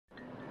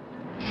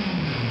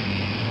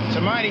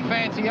a mighty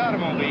fancy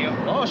automobile.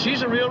 Oh,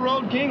 she's a real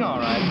road king, all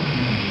right.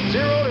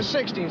 0 to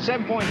 60 in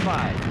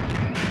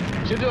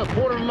 7.5. She'll do a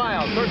quarter of a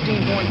mile,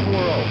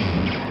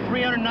 13.40.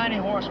 390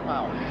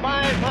 horsepower,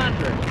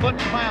 500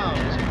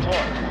 foot-pounds of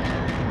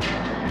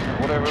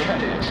torque. Whatever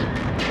that is.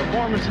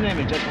 Performance and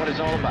image, that's what it's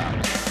all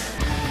about.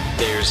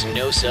 There's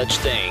no such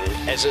thing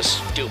as a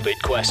stupid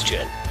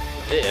question.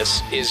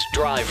 This is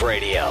Drive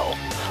Radio.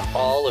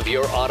 All of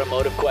your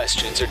automotive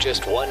questions are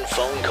just one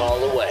phone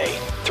call away.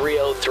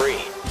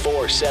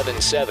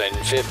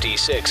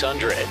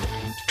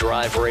 303-477-5600.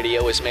 Drive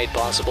Radio is made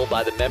possible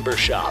by the member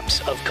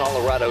shops of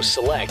Colorado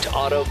Select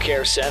Auto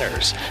Care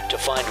Centers. To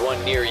find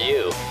one near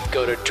you,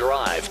 go to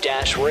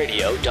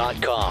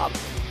drive-radio.com.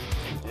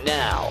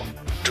 Now,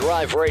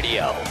 Drive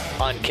Radio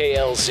on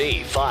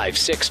KLZ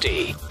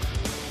 560.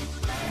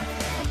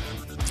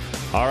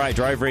 All right,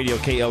 Drive Radio,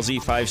 KLZ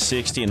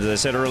 560. And as I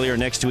said earlier,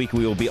 next week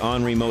we will be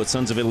on remote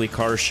Sons of Italy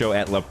Car Show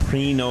at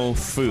Leprino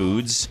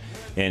Foods.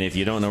 And if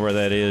you don't know where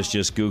that is,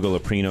 just Google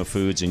Leprino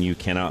Foods and you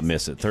cannot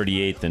miss it.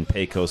 38th and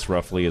Pecos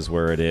roughly is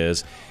where it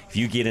is. If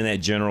you get in that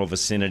general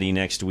vicinity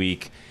next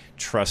week,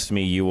 trust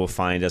me, you will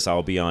find us.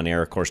 I'll be on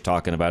air, of course,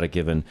 talking about it,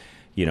 given,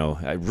 you know,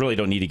 I really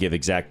don't need to give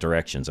exact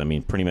directions. I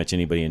mean, pretty much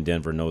anybody in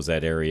Denver knows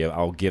that area.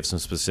 I'll give some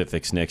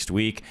specifics next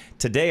week.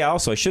 Today,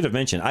 also, I should have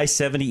mentioned,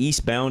 I-70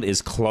 eastbound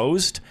is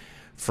closed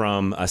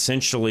from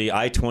essentially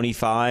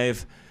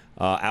I-25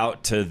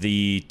 out to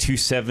the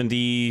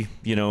 270,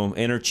 you know,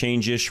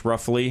 interchange-ish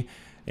roughly.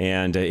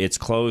 And it's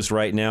closed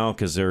right now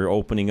because they're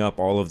opening up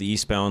all of the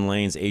eastbound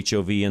lanes,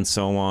 HOV and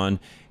so on.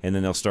 And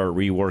then they'll start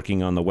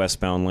reworking on the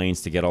westbound lanes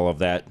to get all of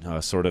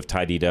that sort of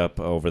tidied up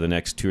over the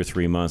next 2 or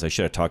 3 months. I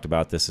should have talked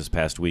about this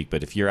past week.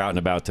 But if you're out and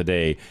about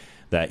today,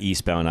 that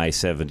eastbound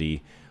I-70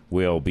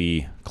 will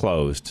be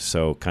closed.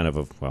 So kind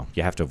of,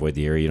 you have to avoid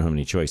the area. You don't have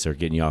any choice. They're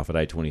getting you off at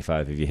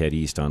I-25 if you head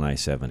east on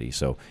I-70.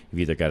 So you've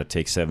either got to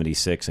take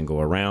 76 and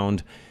go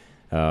around,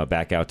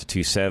 back out to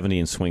 270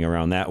 and swing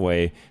around that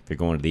way if you're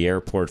going to the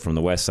airport from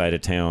the west side of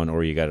town,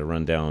 or you got to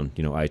run down,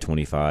 you know,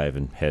 I-25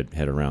 and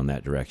head around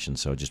that direction.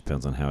 So it just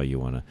depends on how you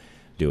want to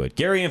do it.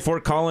 Gary in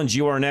Fort Collins,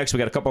 you are next. We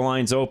got a couple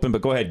lines open,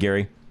 but go ahead,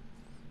 Gary.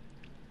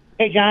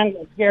 Hey, John,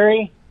 it's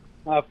Gary.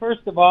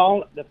 First of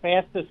all, the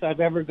fastest I've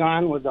ever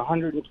gone was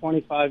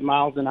 125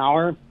 miles an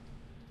hour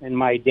in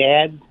my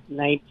dad's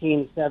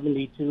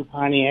 1972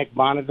 Pontiac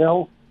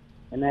Bonneville,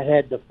 and that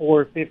had the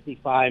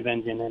 455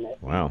 engine in it.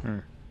 Wow.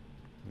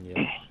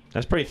 Yeah.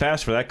 That's pretty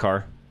fast for that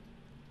car.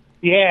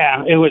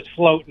 Yeah, it was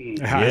floating.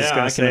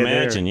 Yeah, I can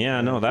imagine.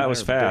 Yeah, no, that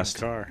was fast.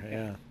 Car,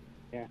 yeah.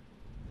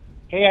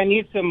 Hey, I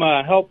need some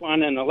help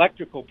on an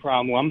electrical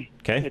problem.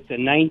 Okay. It's a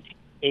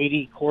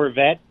 1980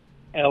 Corvette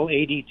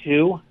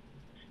L82.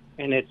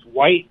 And it's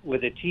white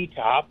with a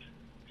T-top.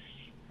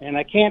 And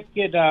I can't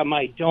get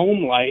my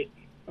dome light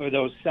or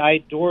those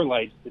side door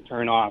lights to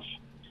turn off.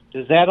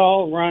 Does that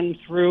all run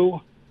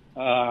through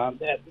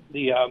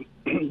the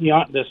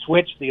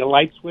switch, the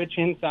light switch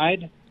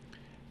inside?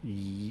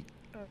 82?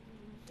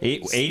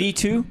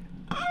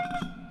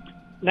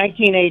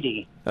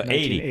 1980.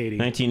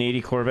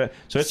 1980 Corvette.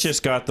 So it's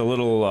just got the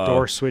little...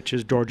 door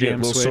switches, door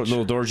jam switch.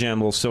 Little door jam,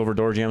 little silver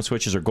door jam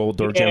switches or gold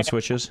door jam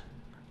switches?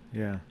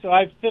 Yeah. So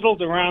I've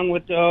fiddled around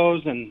with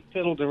those and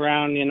fiddled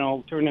around, you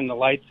know, turning the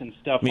lights and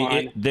stuff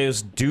on.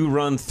 Those do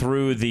run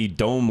through the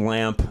dome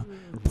lamp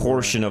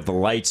portion of the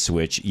light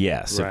switch,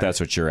 yes, if that's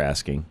what you're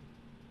asking.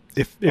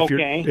 If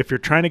you're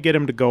trying to get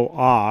them to go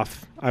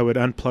off, I would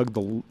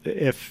unplug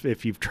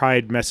if you've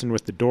tried messing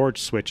with the door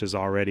switches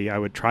already, I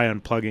would try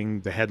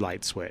unplugging the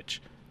headlight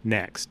switch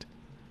next.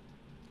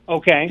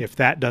 Okay. If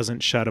that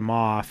doesn't shut them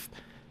off,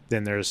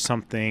 then there's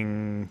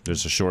something.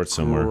 There's a short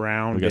somewhere.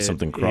 We got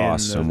something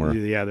crossed somewhere.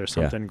 Yeah, there's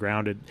something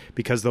grounded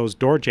because those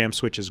door jam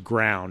switches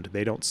ground.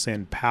 They don't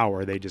send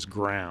power; they just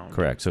ground.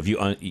 Correct. So if you,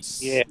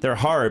 they're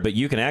hard, but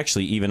you can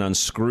actually even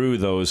unscrew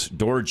those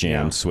door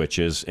jam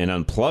switches and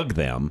unplug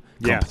them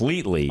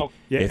completely.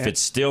 If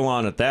it's still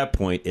on at that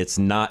point, it's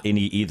not in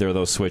either of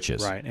those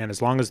switches. Right, and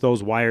as long as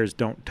those wires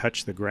don't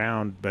touch the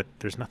ground, but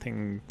there's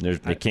nothing.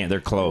 They can't.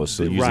 They're closed,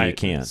 so usually you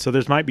can't. So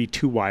there might be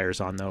 2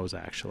 wires on those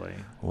actually.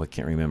 Oh, I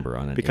can't remember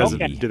on it. Because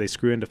do they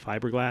screw into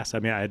fiberglass? I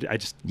mean, I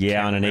just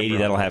on an 80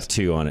 that'll have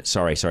 2 on it.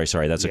 Sorry.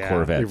 That's a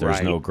Corvette.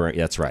 There's no gray.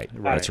 That's right.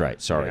 That's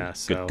right. Sorry. Yeah,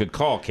 so. Good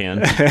call,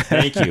 Ken.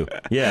 Thank you.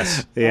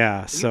 Yes.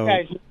 Yeah. So. You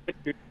guys know what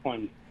you're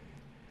doing.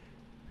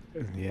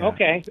 Yeah.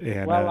 Okay.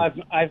 And, well,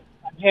 I've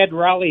had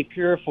Raleigh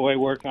Purifoy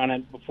work on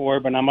it before,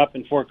 but I'm up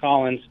in Fort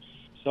Collins,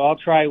 so I'll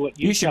try what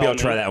you. You should be able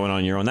to try that one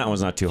on your own. That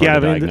one's not too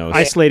hard to diagnose.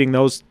 Isolating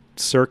those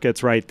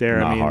circuits right there.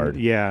 Not hard.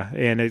 Yeah,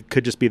 and it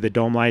could just be the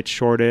dome light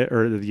shorted,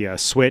 or the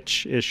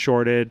switch is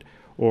shorted,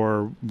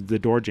 or the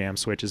door jam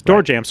switches.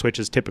 Door jam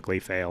switches typically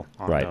fail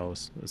on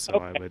those. So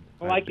okay.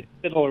 I can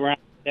fiddle around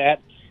with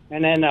that.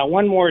 And then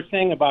one more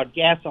thing about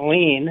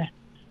gasoline.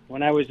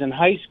 When I was in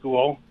high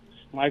school,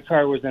 my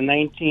car was a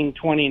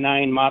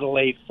 1929 Model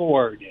A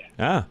Ford.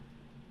 Ah,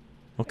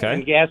 okay.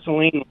 And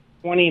gasoline was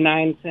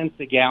 29 cents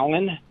a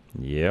gallon.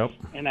 Yep.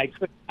 And I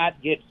could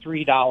not get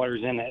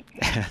 $3 in it.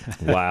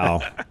 Wow.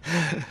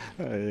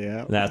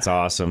 Yeah. That's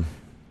awesome.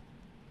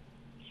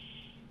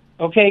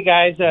 Okay,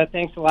 guys.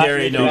 Thanks a lot.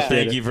 Gary, no,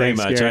 thank you very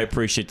Thanks, much. Gary. I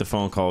appreciate the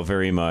phone call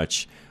very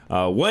much.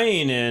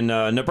 Wayne in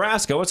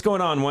Nebraska, what's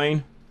going on,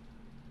 Wayne?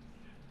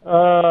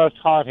 It's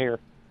hot here.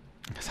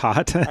 It's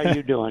hot. How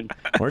you doing?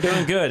 We're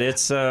doing good.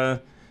 It's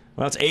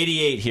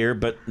 88 here,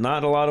 but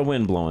not a lot of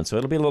wind blowing, so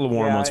it'll be a little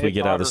warm once we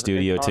get out of the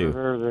studio it's too.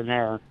 hotter than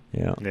air.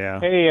 Yeah. Yeah.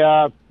 Hey,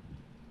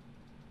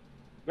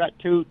 got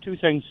two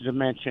things to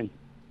mention.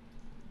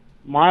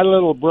 My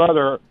little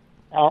brother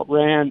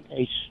outran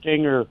a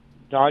Stinger,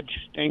 Dodge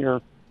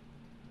Stinger,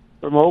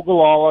 from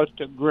Ogallala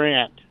to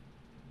Grant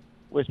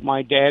with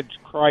my dad's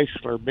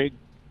Chrysler, big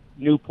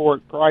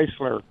Newport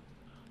Chrysler,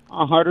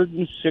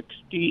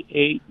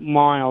 168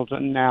 miles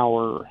an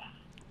hour.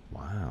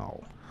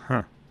 Wow.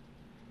 Huh.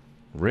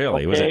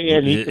 Really? Okay,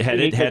 Had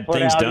it had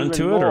things done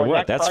to it, or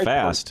what? That's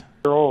fast.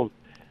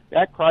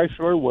 That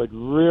Chrysler would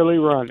really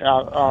run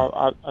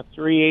a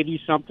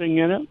 380 something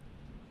in it,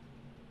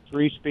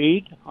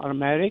 3-speed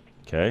automatic.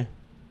 Okay.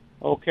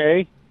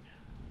 Okay.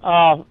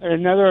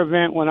 Another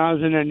event when I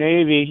was in the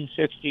Navy,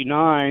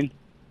 '69,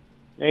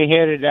 they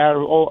headed out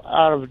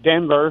of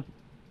Denver,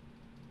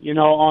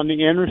 on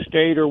the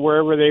interstate or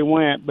wherever they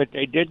went, but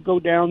they did go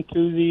down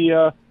through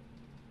the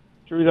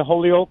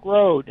Holyoke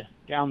Road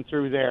down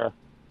through there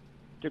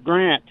to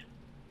Grant,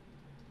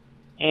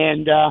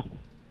 and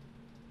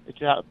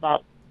it's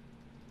about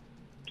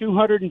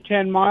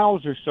 210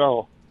 miles or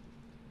so,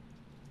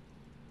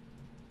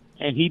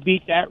 and he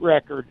beat that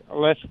record.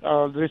 Just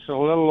a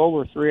little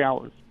over 3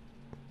 hours.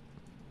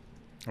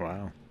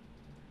 Wow.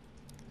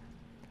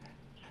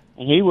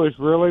 And he was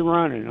really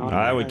running.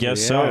 I would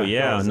guess so.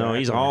 Yeah. exactly. No,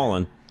 he's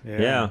hauling.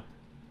 Yeah.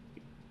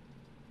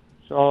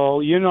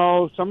 So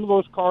some of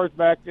those cars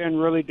back then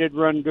really did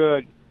run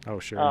good. Oh,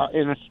 sure.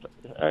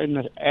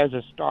 As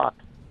a stock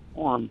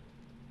form.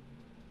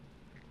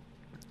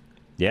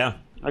 Yeah.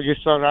 I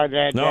just thought I'd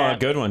add No, that. a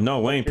good one. No,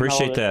 Wayne,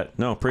 appreciate that.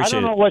 No, I appreciate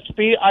don't know it. what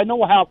speed. I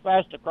know how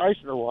fast the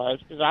Chrysler was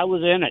because I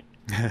was in it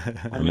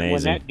when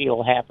Amazing. that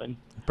deal happened.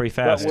 Pretty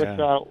fast. But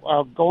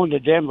with going to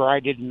Denver, I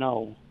didn't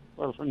know.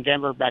 Or from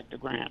Denver back to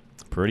Grant.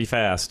 Pretty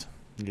fast.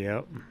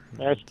 Yep.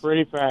 That's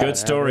pretty fast. Good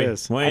story.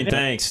 is. Wayne,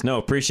 thanks. No,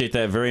 appreciate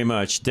that very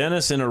much.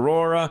 Dennis in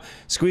Aurora,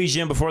 squeeze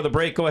you in before the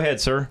break. Go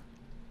ahead, sir.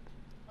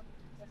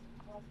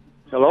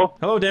 Hello?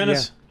 Hello,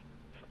 Dennis.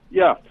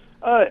 Yeah.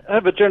 I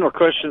have a general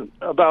question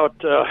about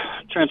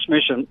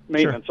transmission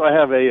maintenance. Sure. I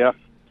have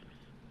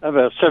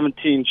a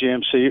 17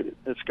 GMC.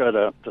 It's got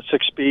the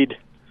 6-speed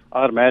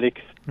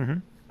automatic. Mm-hmm.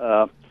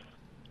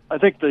 I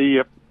think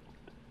the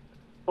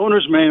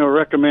owner's manual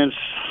recommends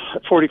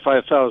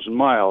 45,000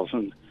 miles.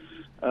 And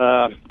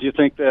do you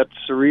think that's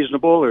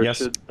reasonable, or Yes.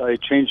 should I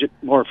change it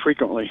more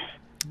frequently?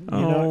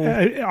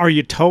 Are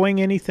you towing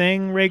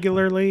anything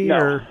regularly? No.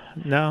 Or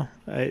no?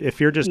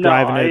 If you're just No,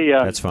 driving it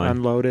That's fine.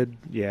 unloaded,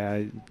 yeah.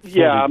 40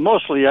 Yeah,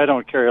 mostly I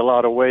don't carry a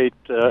lot of weight.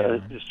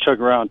 Just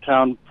chug around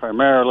town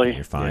primarily.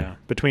 You're fine. Yeah.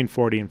 Between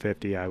 40 and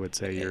 50, I would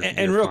say you're. And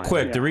you're real fine.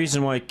 quick, the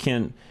reason why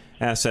Ken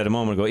asked that a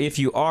moment ago, if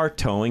you are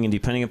towing and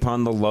depending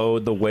upon the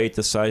load, the weight,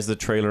 the size of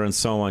the trailer, and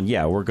so on,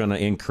 yeah, we're going to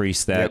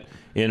increase that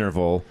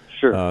interval.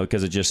 Sure.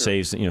 Because it just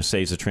saves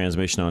the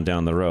transmission on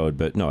down the road.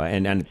 But no,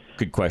 and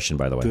good question,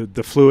 by the way.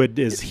 The fluid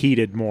is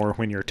heated more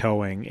when you're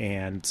towing,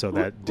 and so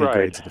that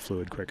degrades the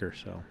fluid quicker.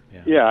 So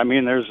Yeah, I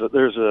mean, there's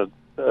a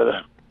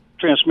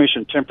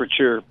transmission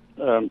temperature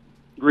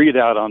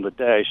readout on the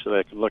dash that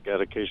I can look at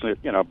occasionally.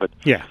 But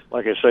yeah,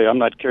 like I say, I'm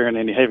not carrying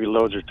any heavy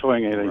loads or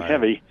towing anything Right.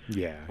 heavy.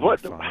 yeah.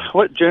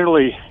 What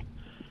generally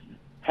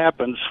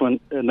happens when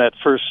in that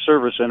first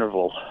service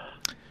interval?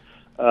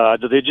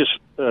 Do they just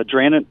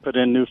drain it, and put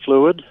in new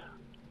fluid?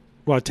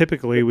 Well,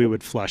 typically we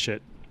would flush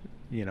it.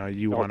 You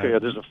want Okay, to.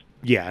 there's a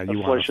Yeah, you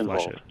want flush to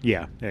flush involved. it.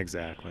 Yeah,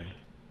 exactly.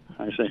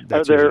 I see.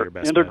 That's Are usually there your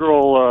best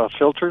integral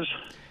filters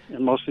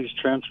in most of these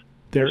trends?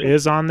 There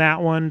is on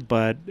that one,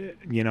 but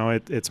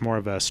it's more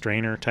of a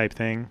strainer type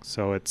thing.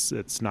 So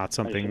it's not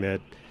something that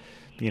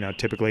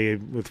typically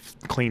with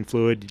clean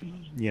fluid,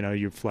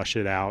 you flush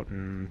it out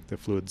and the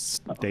fluid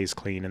stays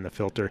clean in the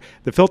filter.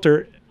 The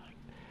filter,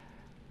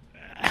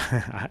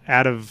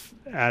 out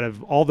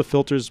of all the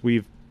filters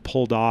we've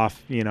pulled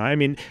off, you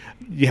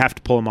have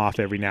to pull them off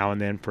every now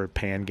and then for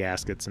pan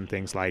gaskets and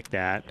things like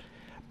that.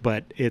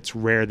 But it's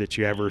rare that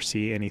you ever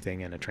see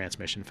anything in a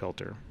transmission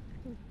filter,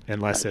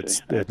 unless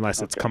it's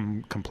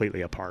come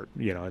completely apart.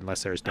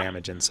 Unless there's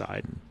damage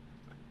inside.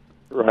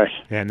 Right.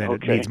 And then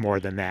it needs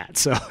more than that.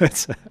 So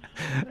it's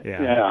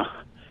Yeah.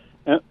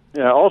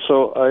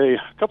 Also,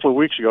 a couple of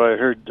weeks ago, I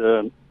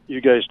heard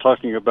you guys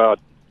talking about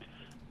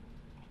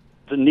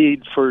the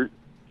need for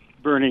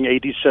burning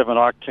 87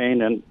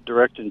 octane and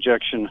direct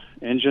injection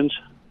engines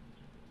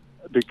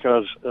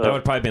because that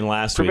would probably been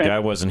last week. I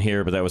wasn't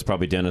here, but that was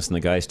probably Dennis and the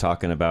guys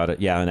talking about it.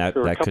 Yeah, and that it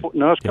was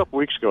a couple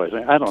weeks ago. I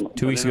think. I don't know.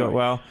 2 weeks ago.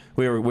 Well,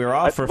 we were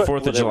off for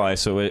 4th of July,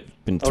 so it's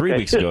been 3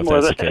 weeks ago if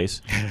that's the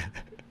case.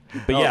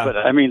 But yeah, but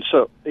I mean,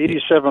 so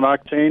 87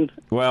 octane.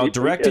 Well,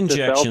 direct at this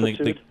injection.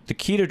 altitude? The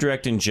key to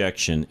direct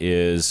injection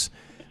is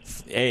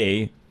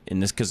in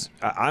this, because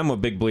I'm a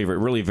big believer, it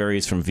really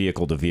varies from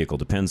vehicle to vehicle.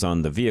 Depends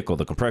on the vehicle,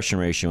 the compression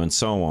ratio, and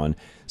so on.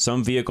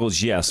 Some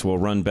vehicles, yes, will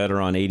run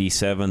better on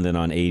 87 than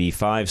on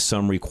 85.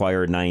 Some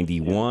require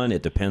 91.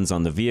 It depends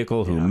on the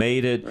vehicle, who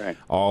made it,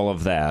 all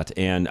of that.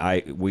 And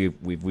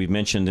we've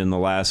mentioned in the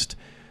last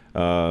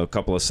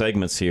couple of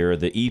segments here,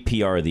 the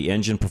EPR, the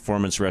Engine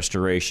Performance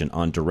Restoration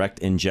on direct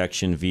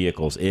injection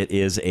vehicles. It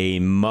is a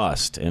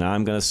must, and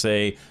I'm going to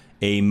say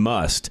a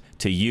must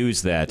to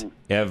use that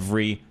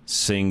every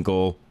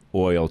single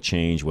oil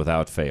change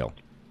without fail.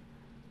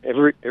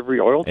 Every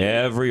oil change?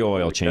 Every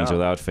oil change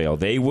without fail.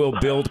 They will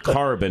build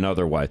carbon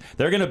otherwise.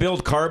 They're going to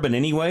build carbon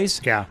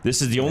anyways. Yeah.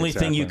 This is the only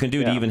thing you can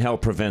do to even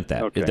help prevent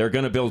that. Okay. They're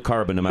going to build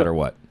carbon no matter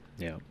what.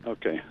 Yeah.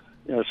 Okay.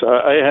 Yes,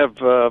 I have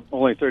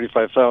only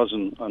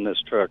 35,000 on this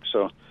truck,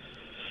 so.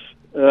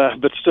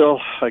 But still,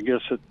 I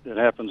guess it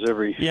happens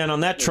every. Yeah, and on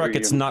that truck,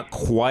 it's not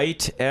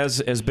quite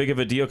as big of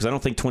a deal, because I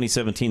don't think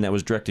 2017 that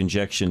was direct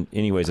injection,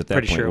 anyways. At that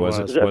Pretty point, sure was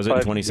it? Was it in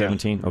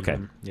 2017? Yeah. Okay.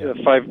 Yeah.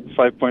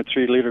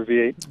 5.3 liter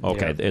V8.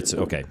 Okay, it's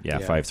okay. Yeah,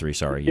 5.3.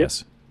 Sorry.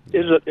 Yes.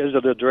 Is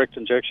it a direct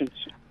injection? Is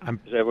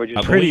that what you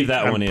said? I believe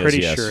that one is. I'm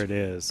pretty yes. sure it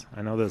is.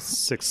 I know the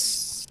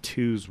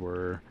 6.2s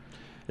were.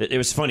 It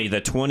was funny,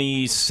 the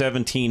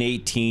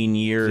 2017-18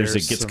 years,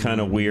 it gets kind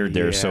of weird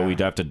there, so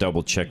we'd have to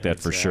double-check that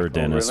for sure,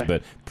 Dennis,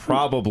 but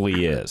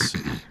probably is.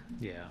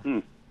 Yeah.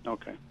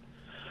 Okay.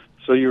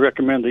 So you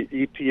recommend the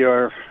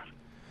EPR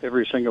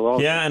every single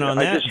oil? Yeah, and on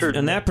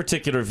that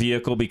particular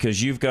vehicle,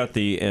 because you've got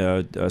the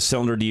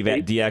cylinder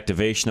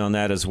deactivation on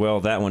that as well,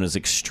 that one is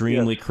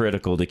extremely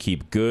critical to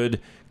keep good,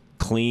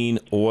 clean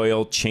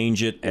oil,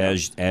 change it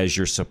as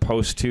you're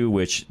supposed to,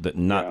 which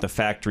not the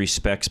factory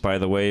specs, by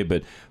the way,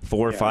 but 4,000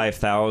 or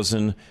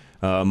 5,000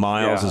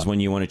 miles is when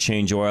you want to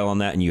change oil on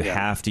that, and you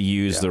have to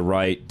use the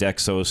right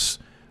Dexos,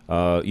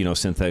 full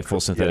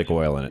synthetic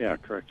oil in it. Yeah,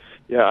 correct.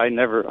 Yeah, I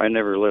never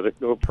let it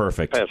go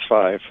past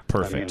 5.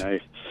 Perfect.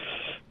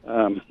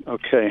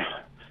 Okay.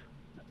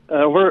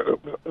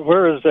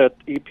 Where is that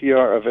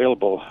EPR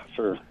available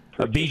for?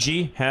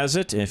 BG has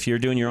it. If you're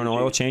doing your own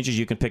oil changes,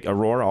 you can pick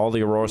Aurora. All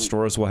the Aurora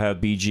stores will have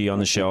BG on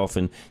the shelf,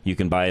 and you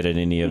can buy it at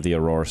any of the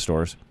Aurora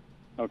stores.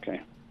 Okay.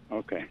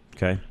 Okay.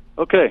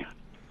 All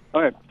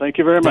right. Thank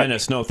you very much.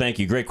 Dennis, no, thank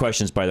you. Great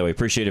questions, by the way.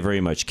 Appreciate it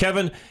very much.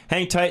 Kevin,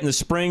 hang tight in the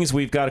Springs.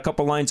 We've got a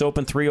couple lines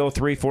open,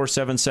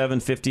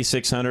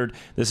 303-477-5600.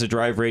 This is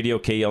Drive Radio,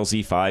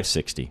 KLZ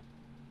 560.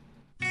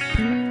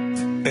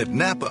 At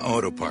Napa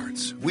Auto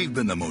Parts, we've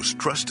been the most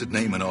trusted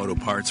name in auto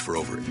parts for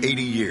over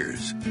 80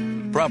 years.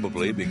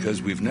 Probably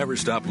because we've never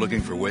stopped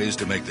looking for ways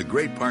to make the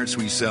great parts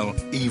we sell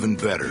even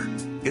better.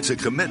 It's a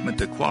commitment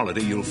to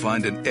quality you'll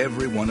find in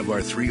every one of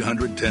our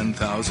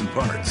 310,000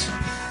 parts.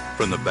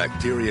 From the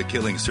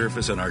bacteria-killing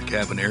surface on our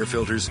cabin air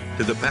filters,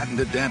 to the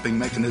patented damping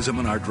mechanism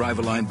on our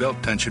drive-a-line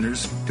belt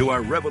tensioners, to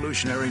our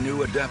revolutionary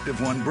new Adaptive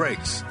One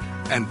brakes.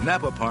 And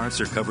Napa parts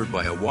are covered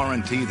by a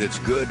warranty that's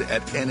good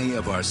at any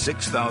of our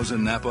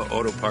 6,000 Napa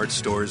Auto Parts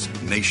stores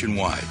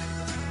nationwide.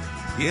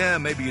 Yeah,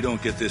 maybe you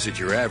don't get this at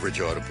your average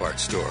auto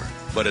parts store,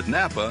 but at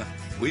Napa,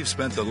 we've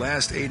spent the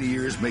last 80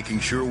 years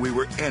making sure we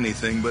were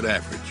anything but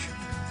average.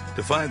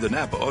 To find the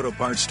Napa Auto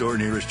Parts store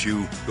nearest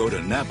you, go to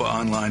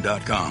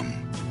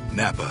NapaOnline.com.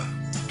 Napa,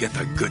 get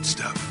the good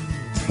stuff.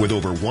 With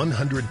over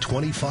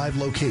 125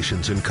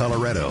 locations in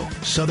Colorado,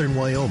 southern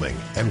Wyoming,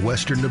 and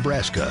western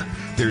Nebraska,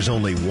 there's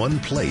only one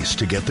place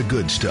to get the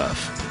good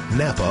stuff: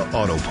 Napa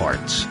Auto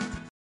Parts.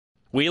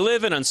 We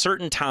live in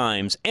uncertain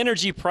times.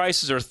 Energy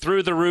prices are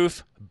through the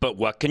roof, but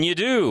what can you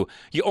do?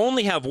 You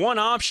only have one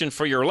option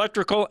for your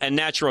electrical and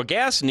natural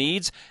gas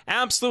needs.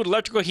 Absolute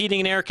Electrical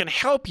Heating and Air can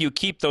help you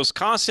keep those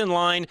costs in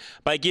line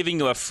by giving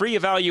you a free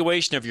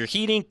evaluation of your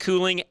heating,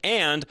 cooling,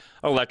 and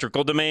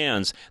electrical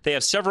demands. They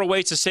have several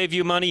ways to save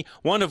you money,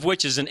 one of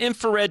which is an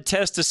infrared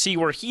test to see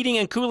where heating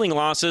and cooling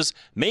losses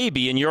may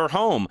be in your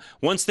home.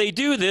 Once they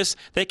do this,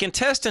 they can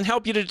test and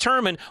help you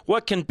determine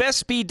what can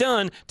best be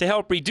done to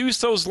help reduce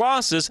those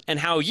losses and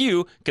how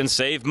you can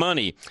save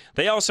money.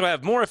 They also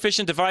have more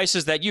efficient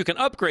devices that you can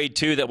upgrade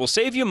to that will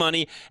save you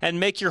money and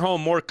make your home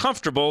more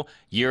comfortable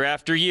year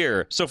after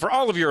year. So for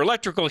all of your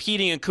electrical,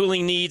 heating, and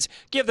cooling needs,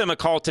 give them a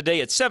call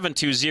today at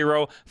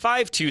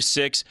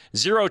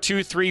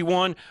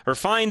 720-526-0231 or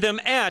find them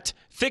at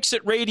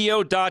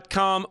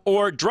fixitradio.com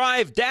or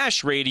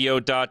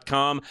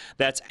drive-radio.com.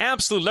 That's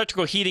Absolute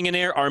Electrical Heating and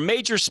Air, our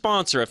major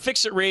sponsor of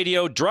Fix It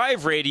Radio,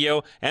 Drive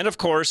Radio, and of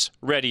course,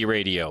 Ready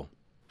Radio.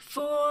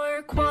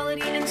 For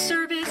quality and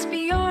service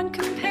beyond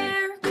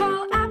compare,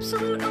 call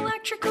Absolute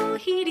Electrical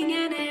Heating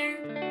and Air.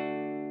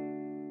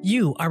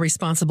 You are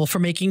responsible for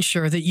making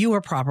sure that you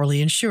are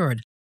properly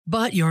insured,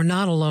 but you're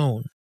not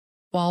alone.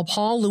 While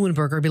Paul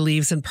Leuenberger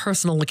believes in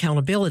personal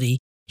accountability,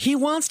 he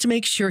wants to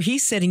make sure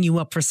he's setting you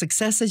up for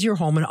success as your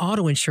home and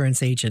auto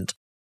insurance agent.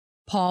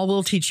 Paul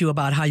will teach you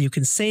about how you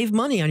can save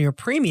money on your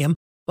premium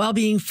while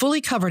being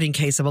fully covered in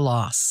case of a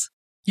loss.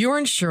 Your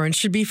insurance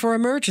should be for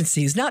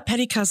emergencies, not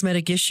petty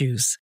cosmetic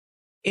issues.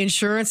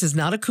 Insurance is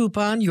not a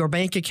coupon, your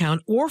bank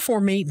account, or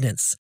for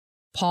maintenance.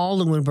 Paul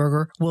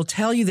Leuenberger will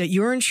tell you that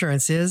your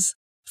insurance is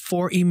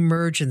for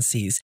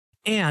emergencies.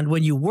 And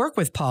when you work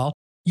with Paul,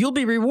 you'll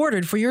be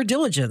rewarded for your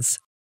diligence.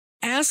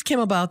 Ask him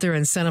about their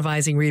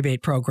incentivizing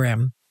rebate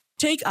program.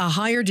 Take a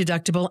higher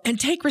deductible and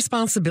take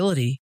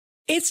responsibility.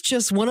 It's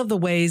just one of the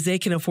ways they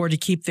can afford to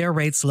keep their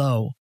rates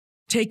low.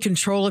 Take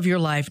control of your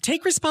life.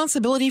 Take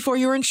responsibility for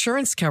your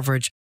insurance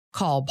coverage.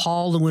 Call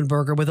Paul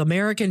Leuenberger with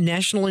American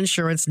National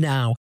Insurance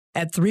now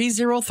at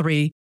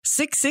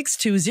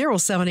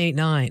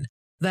 303-662-0789.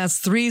 That's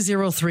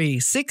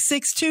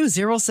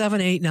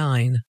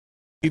 303-662-0789.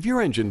 If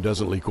your engine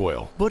doesn't leak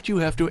oil, but you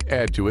have to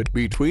add to it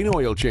between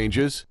oil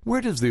changes,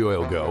 where does the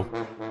oil go?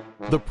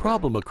 The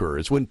problem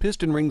occurs when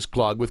piston rings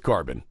clog with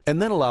carbon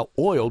and then allow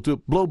oil to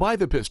blow by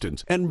the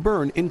pistons and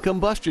burn in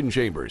combustion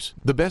chambers.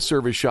 The best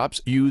service shops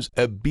use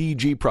a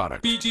BG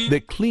product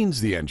that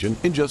cleans the engine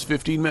in just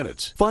 15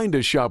 minutes. Find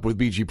a shop with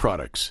BG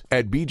products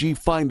at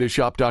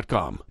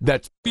bgfindashop.com.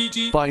 That's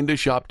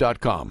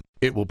bgfindashop.com.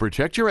 It will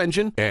protect your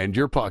engine and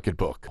your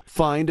pocketbook.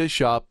 Find a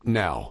shop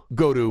now.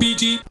 Go to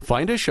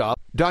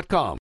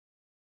bgfindashop.com.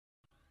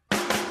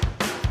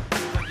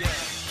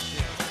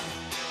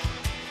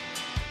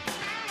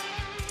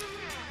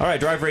 All right,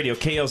 Drive Radio,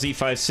 KLZ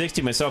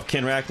 560. Myself,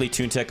 Ken Rackley,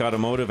 TuneTech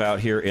Automotive out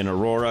here in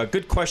Aurora.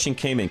 Good question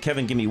came in.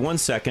 Kevin, give me 1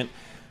 second.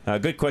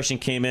 Good question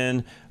came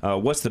in.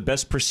 What's the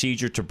best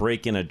procedure to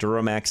break in a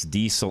Duramax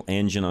diesel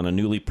engine on a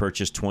newly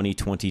purchased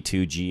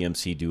 2022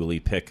 GMC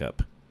Dually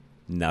pickup?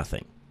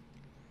 Nothing.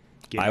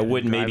 I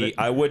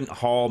wouldn't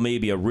haul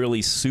maybe a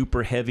really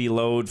super heavy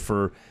load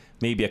for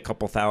maybe a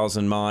couple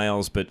thousand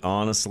miles, but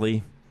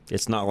honestly,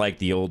 it's not like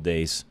the old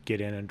days. Get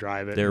in and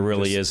drive it. There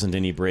really isn't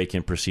any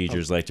break-in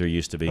procedures like there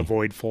used to be.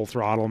 Avoid full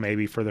throttle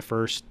maybe for the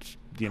first,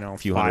 a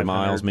few hundred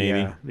miles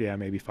maybe. Yeah,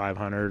 maybe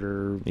 500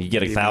 or you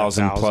get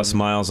 1,000+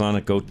 miles on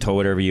it. Go tow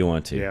whatever you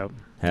want to. Yeah.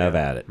 Have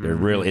at it.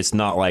 Mm-hmm. It's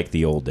not like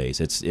the old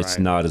days. It's right.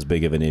 not as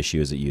big of an issue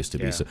as it used to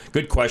be. So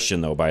good question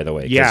though, by the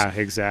way. Yeah,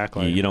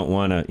 exactly. You don't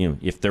want to.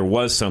 If there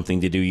was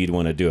something to do, you'd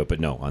want to do it. But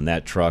no, on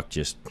that truck,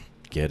 just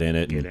get in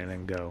it. Get in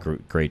and go.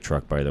 Great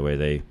truck, by the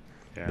way.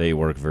 They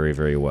work very,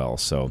 very well.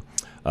 So,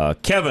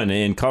 Kevin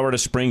in Colorado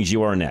Springs,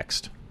 you are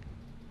next.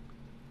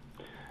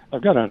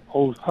 I've got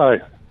hi,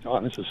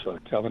 John. This is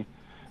Kevin.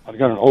 I've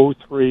got an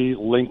 03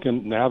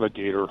 Lincoln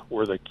Navigator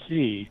where the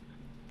key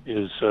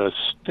is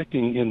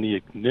sticking in the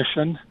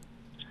ignition,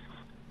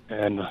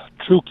 and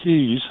two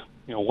keys,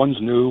 one's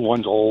new,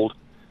 one's old,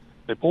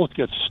 they both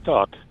get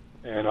stuck,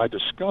 and I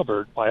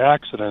discovered by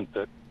accident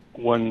that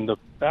when the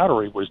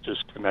battery was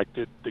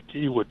disconnected, the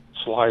key would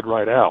slide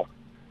right out.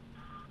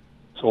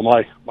 So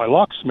my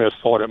locksmith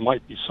thought it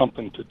might be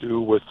something to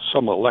do with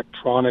some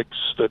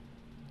electronics that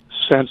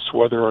sense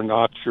whether or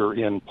not you're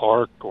in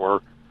park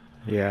or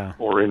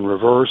in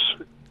reverse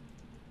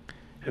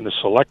in the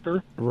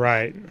selector.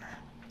 Right.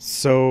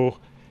 So,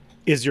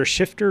 is your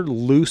shifter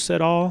loose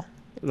at all?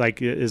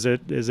 Like, is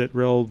it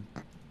real?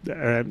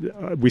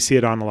 We see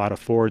it on a lot of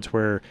Fords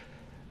where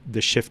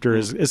the shifter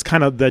is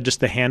kind of just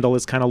the handle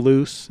is kind of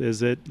loose.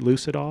 Is it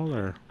loose at all,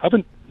 or? I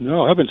haven't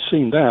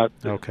seen that.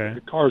 Okay.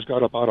 The car's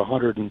got about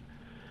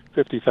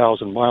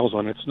 150,000 miles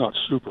on it. It's not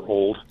super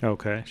old.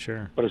 Okay,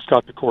 sure. But it's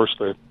got, of course,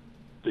 the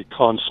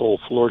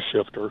console floor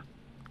shifter.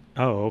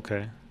 Oh,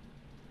 okay.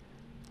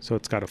 So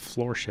it's got a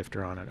floor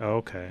shifter on it. Oh,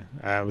 okay.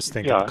 I was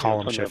thinking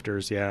column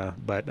shifters,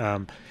 but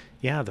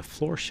the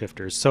floor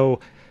shifters.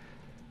 So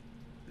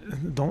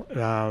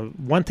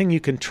one thing you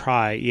can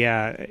try,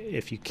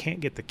 if you can't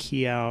get the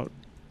key out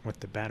with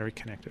the battery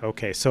connected.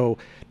 Okay, so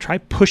try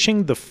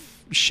pushing the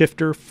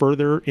shifter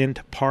further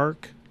into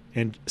park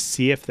and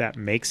see if that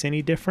makes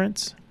any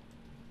difference.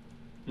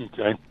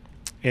 Okay.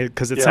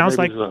 Because it sounds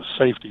like a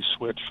safety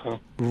switch, huh?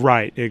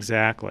 Right,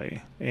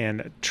 exactly.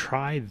 And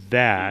try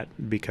that,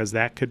 because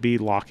that could be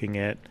locking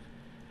it.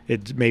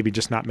 It's maybe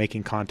just not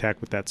making contact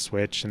with that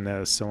switch and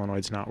the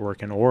solenoid's not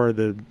working, or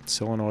the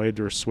solenoid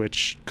or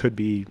switch could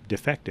be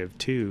defective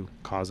too,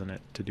 causing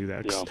it to do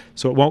that. Yeah.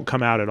 So it won't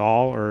come out at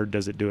all, or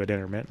does it do it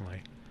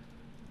intermittently?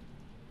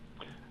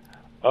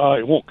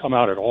 It won't come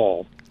out at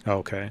all.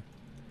 Okay.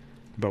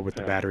 But with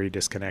the battery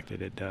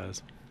disconnected, it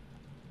does.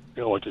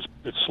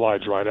 It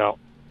slides right out.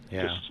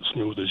 Yeah. Just as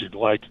smooth as you'd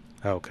like.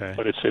 Okay.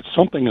 But it's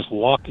something is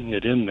locking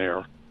it in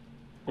there.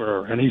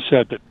 And he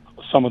said that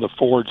some of the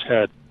Fords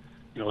had,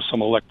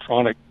 some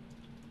electronic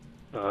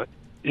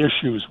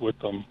issues with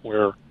them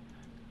where,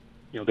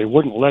 they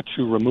wouldn't let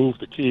you remove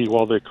the key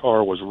while the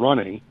car was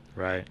running.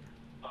 Right.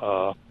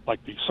 Like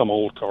some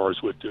old cars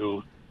would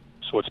do.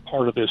 So it's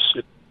part of this.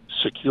 It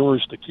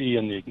secures the key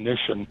in the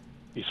ignition.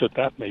 He said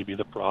that may be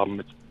the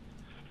problem.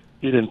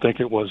 He didn't think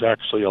it was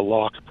actually a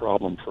lock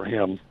problem for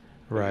him.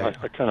 Right.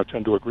 I kind of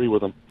tend to agree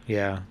with him.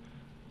 Yeah.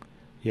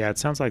 Yeah, it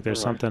sounds like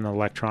there's something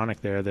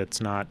electronic there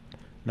that's not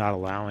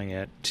allowing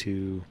it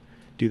to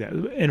do that.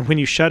 And when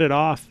you shut it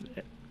off,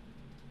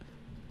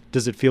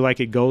 does it feel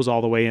like it goes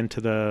all the way into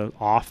the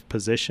off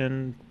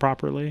position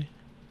properly?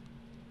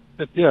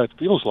 It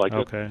feels like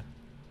it.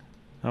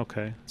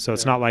 Okay. So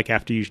it's not like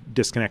after you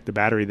disconnect the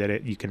battery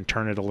that you can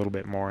turn it a little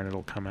bit more and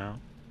it'll come out?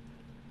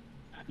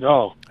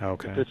 No.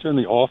 Okay. If it's in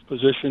the off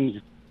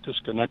position,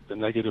 disconnect the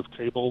negative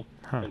cable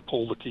and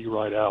pull the key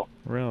right out.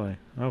 Really?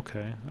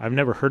 Okay. I've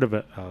never heard of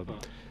it,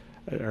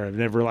 or I've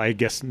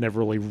never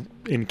really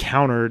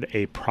encountered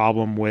a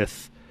problem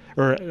with,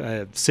 or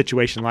a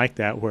situation like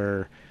that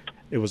where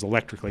it was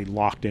electrically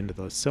locked into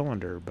the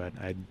cylinder. But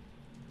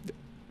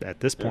at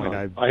this point,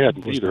 I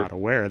was either. not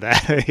aware of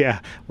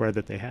that. Aware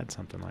that they had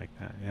something like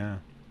that. Yeah.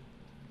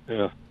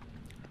 Yeah.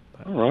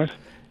 But, all right.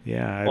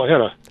 Yeah. Well, I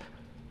had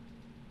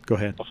Go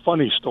ahead. a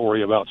funny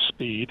story about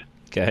speed.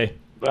 Okay.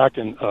 Back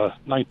in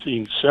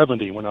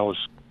 1970, when I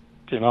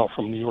came out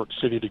from New York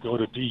City to go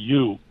to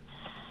DU,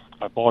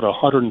 I bought a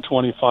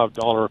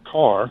 $125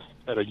 car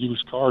at a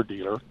used car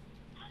dealer,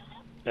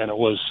 and it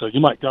was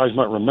guys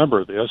might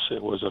remember this.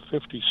 It was a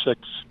 '56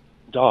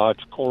 Dodge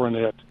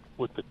Coronet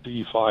with the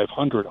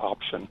D500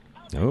 option.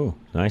 Oh,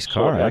 nice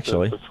car,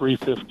 actually. The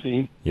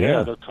 315.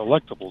 Yeah, they're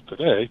collectible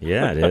today.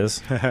 Yeah, it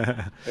is.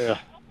 Yeah,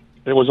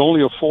 it was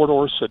only a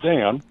 4-door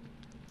sedan,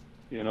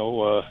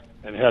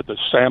 and had the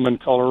salmon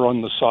color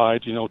on the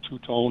sides,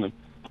 two-tone, and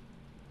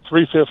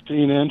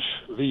 315-inch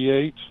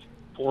V8,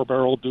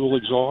 4-barrel dual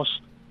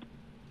exhaust.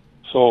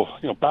 So,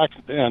 back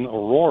then,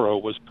 Aurora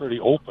was pretty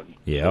open.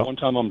 Yeah. One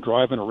time I'm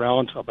driving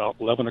around about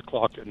 11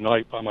 o'clock at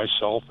night by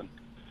myself, and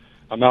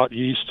I'm out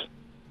east,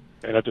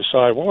 and I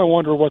decide, I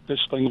wonder what this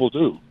thing will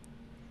do.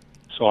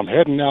 So I'm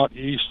heading out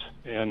east,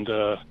 and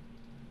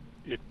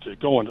it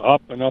going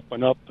up and up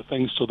and up, the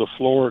thing's to the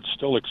floor, it's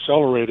still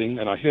accelerating,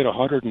 and I hit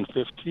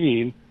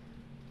 115,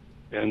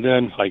 and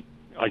then I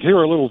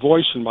hear a little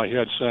voice in my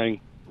head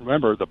saying,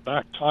 remember, the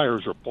back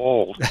tires are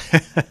bald.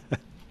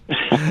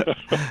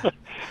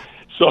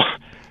 So,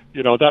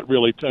 that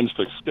really tends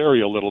to scare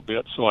you a little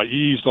bit. So I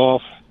eased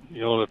off,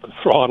 the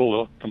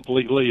throttle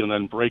completely and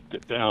then braked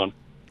it down.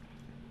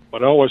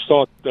 But I always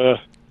thought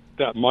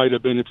that might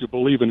have been, if you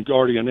believe in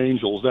guardian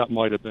angels, that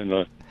might have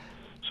been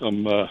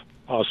some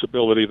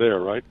possibility there,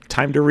 right?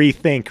 Time to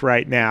rethink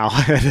right now.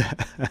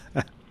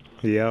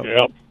 Yep.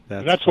 Yep.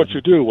 That's what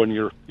you do when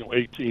you're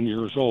 18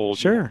 years old.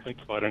 Sure. You don't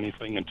think about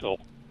anything until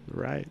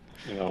right.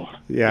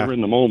 You're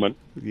in the moment.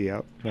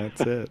 Yep.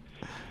 That's it.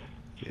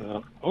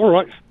 All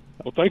right.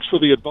 Well, thanks for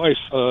the advice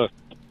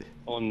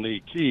on the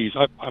keys.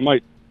 I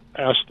might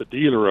ask the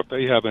dealer if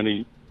they have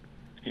any,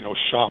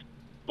 shop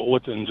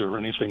bulletins or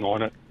anything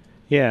on it.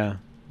 Yeah.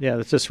 Yeah,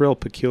 that's just real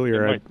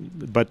peculiar.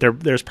 But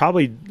there's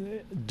probably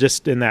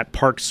just in that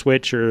park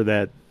switch or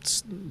that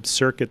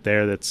circuit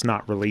there that's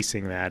not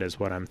releasing that is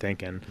what I'm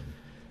thinking.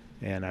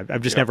 And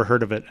I've just never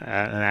heard of it, an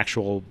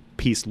actual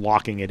piece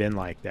locking it in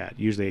like that.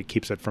 Usually it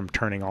keeps it from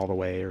turning all the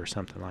way or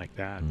something like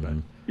that. Mm-hmm.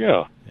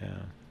 But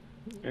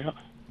Yeah.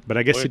 But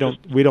I guess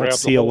we don't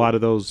see a lot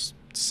of those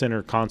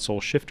center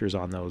console shifters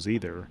on those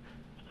either.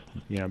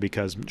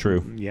 Because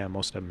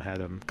most of them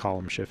had a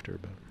column shifter.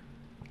 But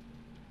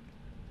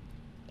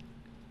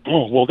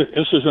oh well, this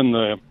is in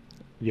the.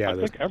 Yeah, I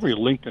think every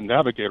Lincoln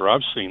Navigator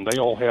I've seen, they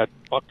all had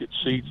bucket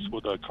seats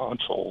with a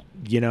console.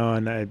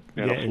 And a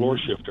floor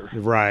shifter.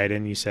 Right,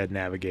 and you said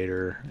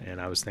Navigator,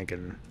 and I was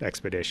thinking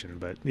Expedition,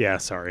 but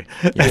sorry.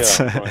 Right.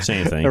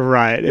 Same thing.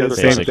 Right,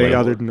 same thing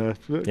other than the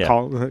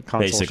console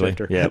basically.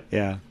 shifter. Yep.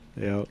 Yeah.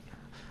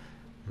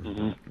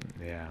 Mm-hmm.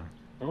 Yeah.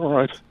 All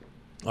right.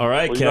 All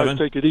right, well, Kevin.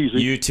 You guys take it easy.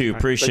 You too.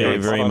 Appreciate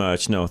it very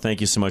much. No,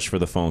 thank you so much for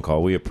the phone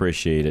call. We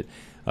appreciate it.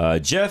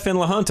 Jeff in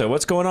La Junta.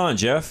 What's going on,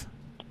 Jeff?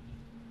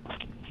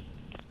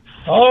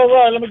 All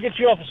right, let me get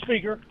you off the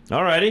speaker.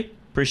 All righty.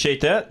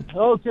 Appreciate that.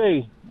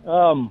 Okay.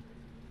 Well,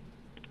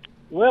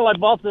 I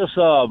bought this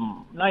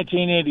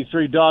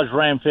 1983 Dodge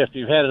Ram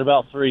 50. I've had it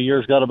about 3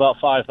 years, got about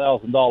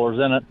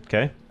 $5,000 in it.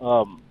 Okay.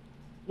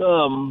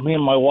 Me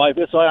and my wife,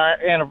 it's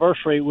our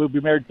anniversary. We'll be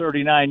married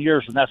 39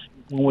 years, and that's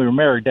when we were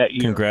married that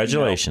year.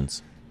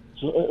 Congratulations.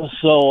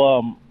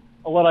 So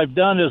what I've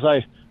done is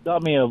I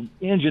got me an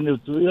engine.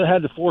 It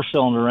had the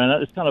 4-cylinder in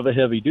it. It's kind of a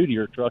heavy-duty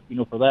truck,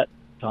 for that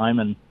time,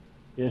 and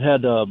it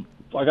had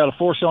I got a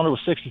 4-cylinder with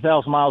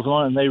 60,000 miles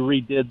on it, and they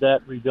redid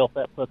that, rebuilt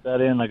that, put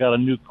that in. I got a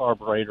new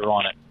carburetor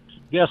on it.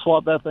 Guess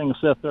what? That thing will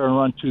sit there and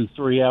run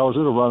 2-3 hours.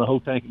 It'll run a whole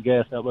tank of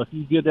gas out. But if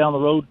you get down the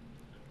road,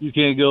 you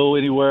can't go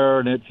anywhere,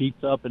 and it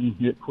heats up and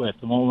it quits.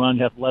 It won't run.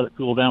 You have to let it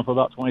cool down for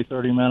about 20,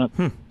 30 minutes,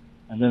 and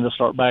then it'll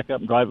start back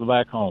up and drive it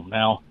back home.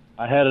 Now,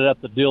 I had it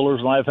at the dealers,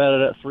 and I've had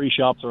it at 3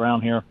 shops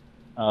around here.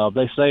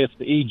 They say it's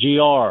the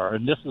EGR,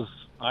 and this is,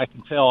 I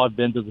can tell I've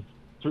been to the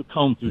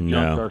comb through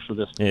junk cars for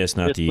this. Yeah, it's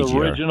not the EGR. It's the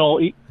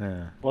original.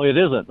 Well, it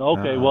isn't.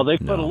 Okay, well, they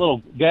put a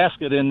little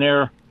gasket in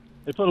there.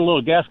 They put a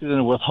little gasket in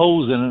there with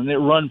hose in it, and it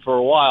run for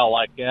a while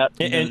like that.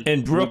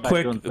 And real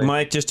quick,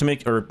 Mike, just to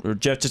make, or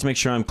Jeff, just to make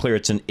sure I'm clear,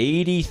 it's an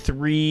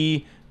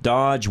 83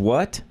 Dodge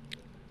what?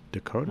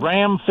 Dakota?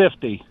 Ram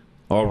 50.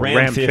 Oh,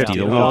 Ram 50,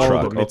 the little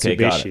truck. Okay,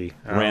 got it.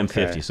 Oh, Ram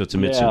 50, so it's a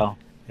Mitsubishi.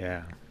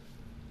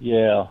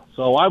 Yeah.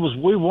 So I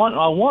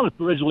wanted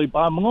to originally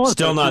buy one.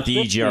 Still not the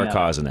EGR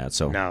causing that,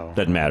 so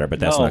doesn't matter. But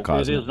that's not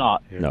causing it. It is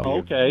not. No.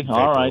 Okay.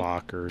 All right.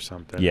 Lock or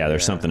something. Yeah,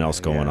 there's something else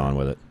going on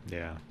with it.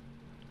 Yeah.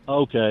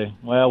 Okay.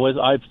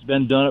 Well, I've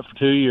been doing it for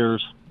 2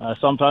 years,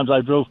 Sometimes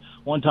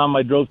one time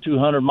I drove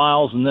 200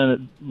 miles and then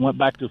it went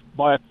back to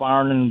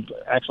backfiring and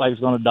actually I was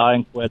going to die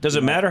and quit. Does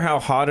it matter how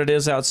hot it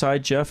is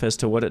outside, Jeff, as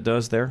to what it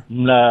does there?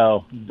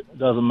 No, it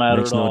doesn't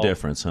matter Makes at all. no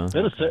difference, huh?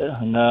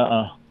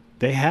 No.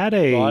 They had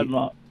So I'm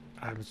not.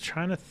 I was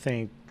trying to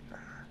think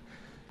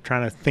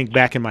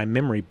back in my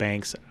memory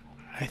banks.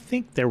 I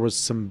think there was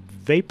some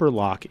vapor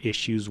lock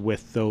issues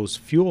with those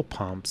fuel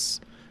pumps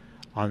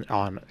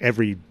on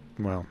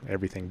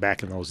everything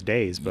back in those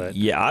days. But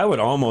yeah, I would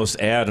almost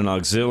add an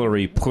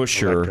auxiliary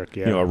pusher, Electric,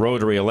 yeah. a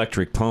rotary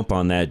electric pump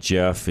on that,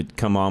 Jeff. It'd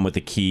come on with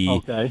the key,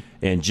 Okay.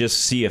 and just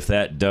see if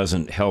that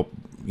doesn't help,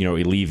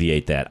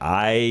 alleviate that.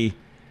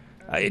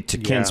 To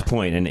Ken's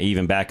point, and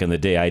even back in the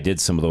day, I did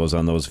some of those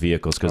on those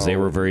vehicles because they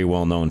were very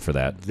well known for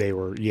that. They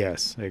were,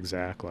 yes,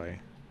 exactly.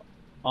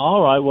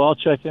 All right, well, I'll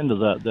check into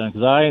that then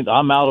because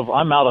I'm out of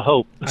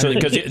hope. So,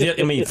 because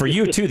for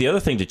you too, the other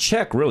thing to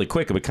check really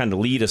quick, it would kind of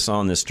lead us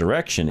on this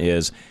direction,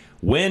 is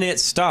when it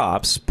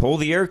stops, pull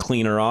the air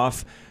cleaner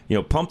off,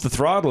 pump the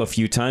throttle a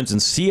few times,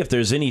 and see if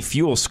there's any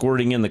fuel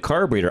squirting in the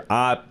carburetor.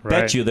 I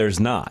bet you there's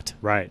not.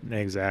 Right,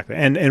 exactly,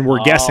 and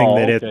we're guessing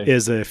that it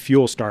is a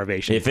fuel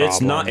starvation. If problem. it's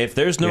not, if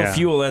there's no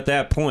fuel at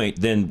that point,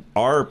 then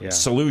our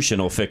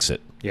solution will fix it.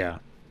 Yeah.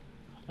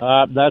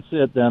 That's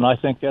it then. I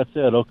think that's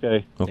it.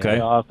 Okay. Okay.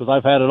 Because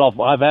I've had it off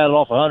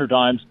 100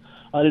 times.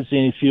 I didn't see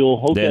any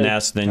fuel. Okay.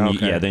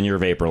 Then you're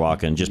vapor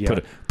locking. Just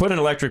put an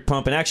electric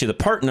pump, and actually the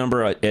part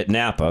number at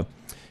Napa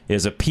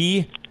is a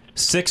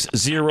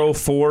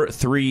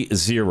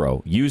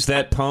P60430. Use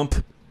that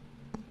pump.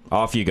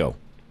 Off you go.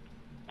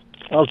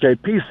 Okay,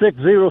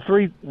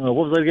 P603. What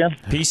was that again?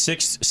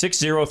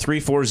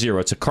 P60340.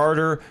 It's a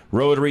Carter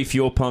rotary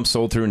fuel pump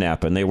sold through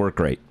Napa, and they work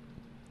great.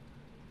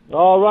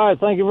 All right.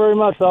 Thank you very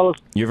much, fellas.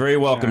 You're very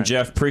welcome,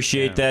 Jeff.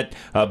 Appreciate that.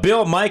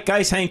 Bill, Mike,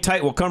 guys, hang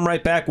tight. We'll come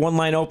right back. One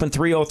line open,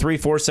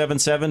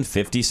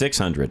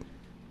 303-477-5600.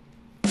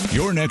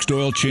 Your next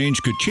oil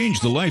change could change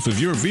the life of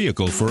your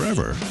vehicle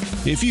forever.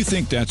 If you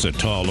think that's a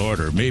tall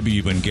order, maybe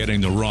you've been getting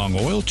the wrong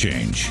oil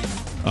change.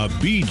 A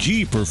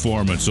BG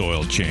Performance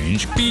oil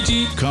change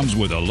comes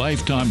with a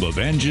lifetime of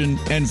engine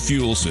and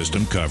fuel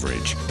system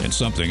coverage. And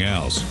something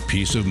else,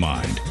 peace of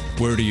mind.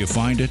 Where do you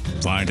find it?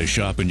 Find a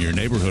shop in your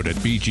neighborhood at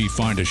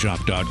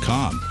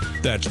bgfindashop.com.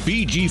 That's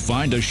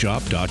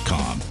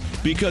bgfindashop.com.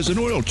 Because an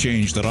oil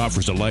change that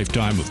offers a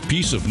lifetime of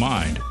peace of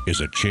mind is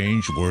a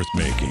change worth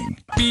making.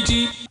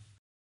 BG.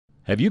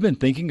 Have you been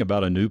thinking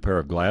about a new pair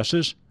of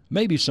glasses?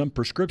 Maybe some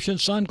prescription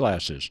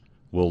sunglasses?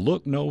 Well,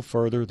 look no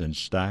further than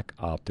Stack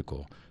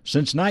Optical.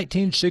 Since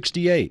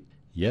 1968,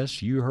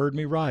 yes, you heard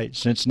me right.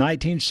 Since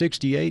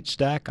 1968,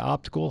 Stack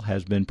Optical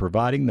has been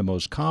providing the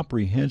most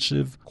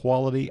comprehensive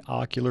quality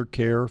ocular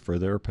care for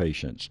their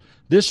patients.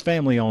 This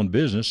family-owned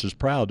business is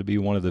proud to be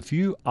one of the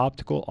few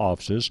optical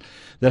offices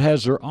that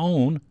has their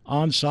own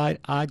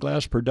on-site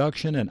eyeglass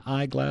production and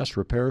eyeglass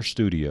repair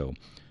studio.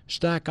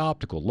 Stack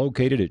Optical,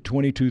 located at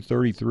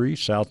 2233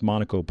 South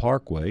Monaco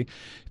Parkway,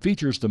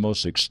 features the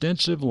most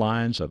extensive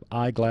lines of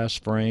eyeglass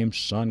frames,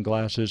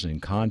 sunglasses,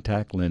 and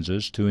contact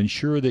lenses to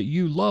ensure that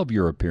you love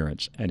your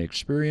appearance and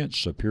experience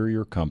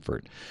superior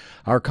comfort.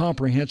 Our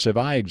comprehensive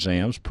eye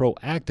exams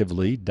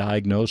proactively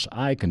diagnose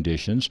eye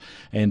conditions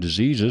and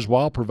diseases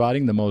while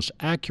providing the most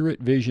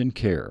accurate vision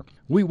care.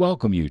 We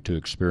welcome you to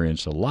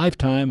experience a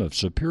lifetime of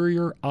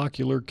superior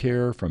ocular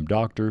care from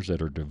doctors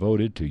that are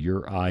devoted to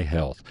your eye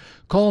health.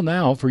 Call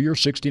now for your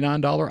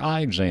 $69 eye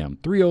exam,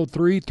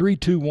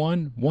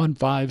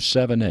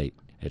 303-321-1578.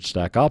 At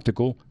Stack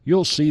Optical,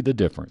 you'll see the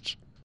difference.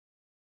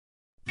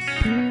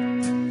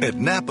 At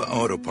Napa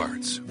Auto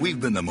Parts, we've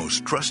been the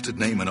most trusted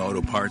name in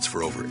auto parts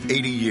for over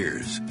 80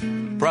 years.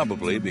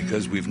 Probably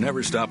because we've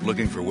never stopped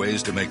looking for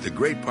ways to make the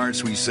great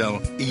parts we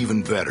sell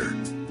even better.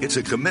 It's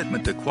a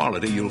commitment to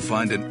quality you'll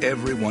find in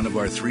every one of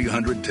our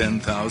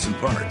 310,000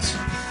 parts.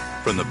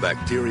 From the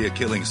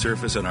bacteria-killing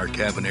surface on our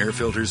cabin air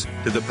filters,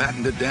 to the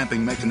patented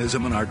damping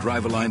mechanism on our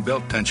drive-align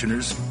belt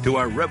tensioners, to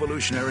our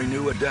revolutionary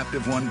new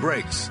Adaptive One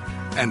brakes.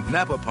 And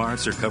Napa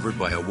parts are covered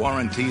by a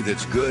warranty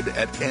that's good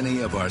at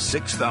any of our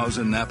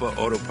 6,000 Napa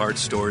Auto Parts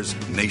stores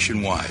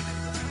nationwide.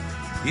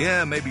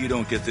 Yeah, maybe you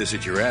don't get this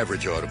at your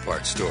average auto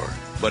parts store,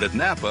 but at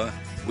Napa,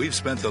 we've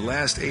spent the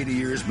last 80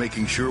 years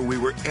making sure we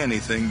were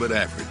anything but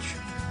average.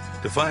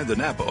 To find the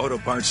Napa Auto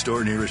Parts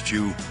store nearest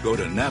you, go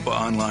to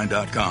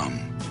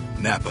NapaOnline.com.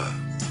 Napa,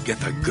 get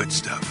the good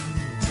stuff.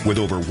 With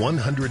over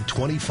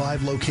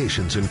 125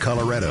 locations in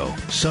Colorado,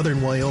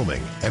 southern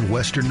Wyoming, and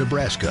western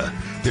Nebraska,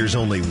 there's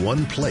only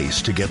one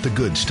place to get the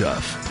good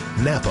stuff.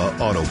 Napa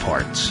Auto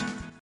Parts.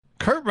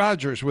 Kurt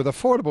Rogers with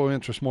Affordable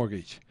Interest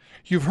Mortgage.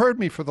 You've heard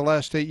me for the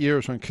last 8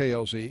 years on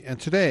KLZ, and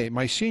today,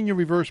 my senior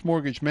reverse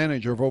mortgage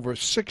manager of over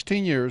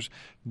 16 years,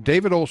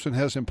 David Olson,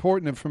 has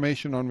important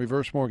information on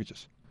reverse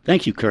mortgages.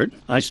 Thank you, Kurt.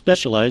 I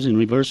specialize in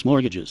reverse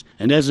mortgages,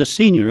 and as a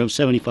senior of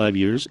 75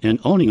 years and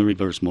owning a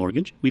reverse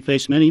mortgage, we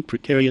face many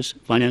precarious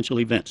financial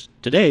events.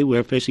 Today,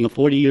 we're facing a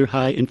 40-year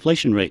high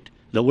inflation rate.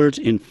 The words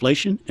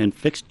inflation and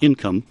fixed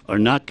income are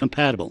not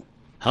compatible.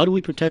 How do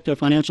we protect our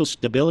financial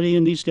stability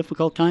in these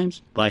difficult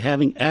times? By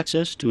having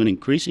access to an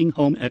increasing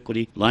home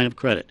equity line of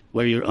credit,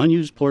 where your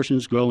unused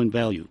portions grow in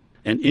value.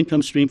 An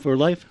income stream for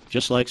life,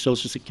 just like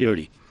Social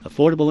Security.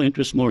 Affordable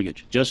interest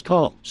mortgage. Just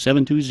call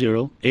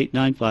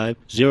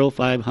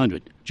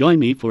 720-895-0500. Join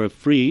me for a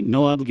free,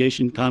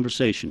 no-obligation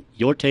conversation,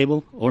 your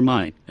table or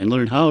mine, and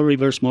learn how a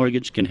reverse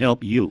mortgage can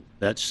help you.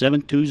 That's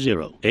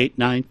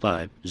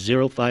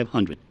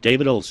 720-895-0500.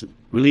 David Olson.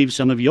 Relieve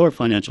some of your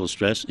financial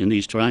stress in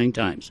these trying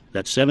times.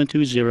 That's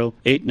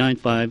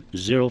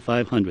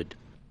 720-895-0500.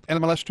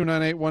 NMLS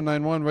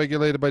 298191,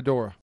 regulated by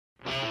DORA.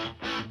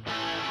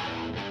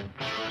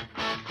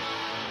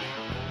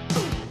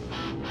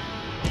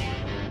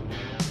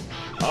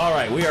 All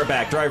right, we are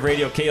back. Drive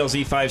Radio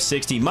KLZ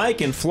 560.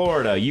 Mike in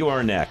Florida, you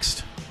are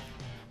next.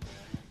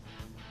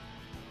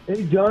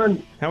 Hey,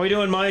 John. How we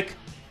doing, Mike?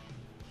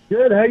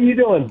 Good. How you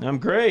doing? I'm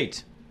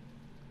great.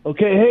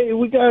 Okay. Hey,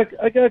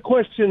 I got a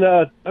question.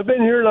 I've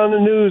been hearing on the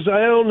news.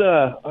 I own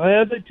a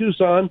Hyundai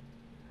Tucson,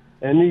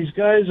 and these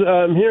guys,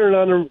 I'm hearing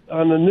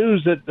on the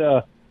news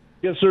that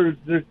guess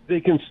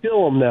they can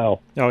steal them now.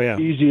 Oh yeah.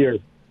 Easier.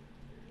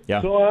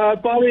 Yeah. So I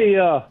bought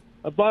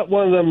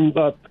one of them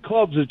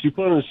clubs that you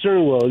put on the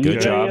steering wheel. You Good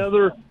got job. Any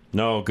other?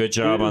 No, good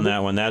job on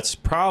that one. That's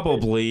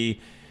probably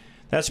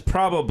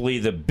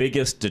the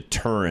biggest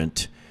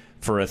deterrent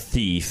for a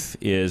thief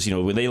is,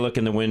 when they look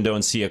in the window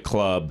and see a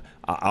club.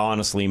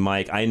 Honestly,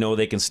 Mike, I know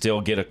they can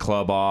still get a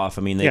club off.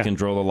 I mean, they can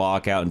draw the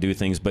lock out and do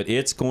things, but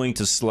it's going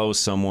to slow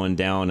someone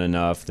down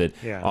enough that,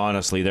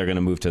 honestly, they're going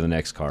to move to the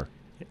next car.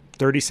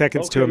 30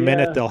 seconds to a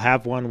minute, they'll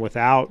have one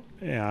without.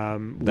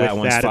 That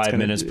one's 5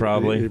 minutes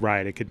probably.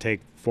 Right. It could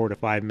take 4 to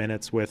 5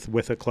 minutes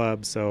with a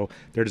club, so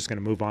they're just going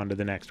to move on to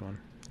the next one.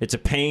 It's a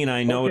pain,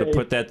 I know, to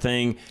put that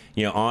thing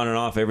on and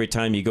off every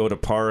time you go to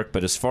park,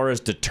 but as far as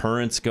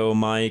deterrents go,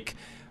 Mike,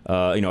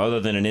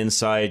 other than an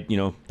inside,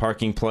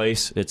 parking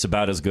place, it's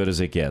about as good as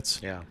it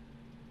gets. Yeah.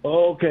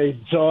 Okay,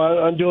 so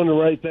I'm doing the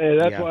right thing.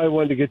 That's why I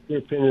wanted to get your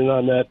opinion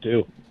on that,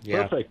 too.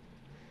 Yeah. Perfect.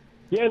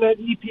 Yeah, and that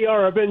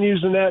EPR, I've been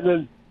using that,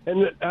 and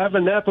I have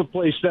a Napa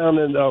place down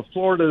in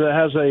Florida that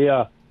has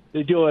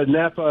they do a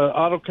Napa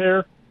Auto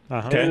Care.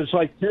 Okay. And it's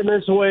like 10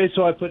 minutes away,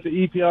 so I put the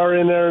EPR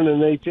in there, and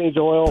then they change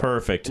the oil.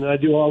 Perfect. And I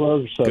do all the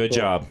other stuff. Good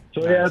job.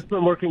 So, yeah, it's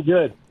been working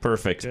good.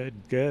 Perfect.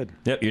 Good.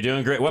 Yep, you're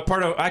doing great.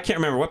 I can't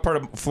remember, what part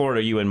of Florida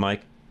are you in,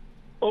 Mike?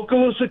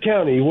 Okaloosa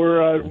County.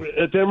 We're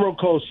at the Emerald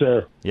Coast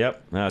there.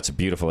 Yep. It's a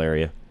beautiful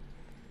area.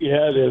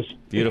 Yeah, it is.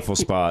 Beautiful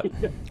spot.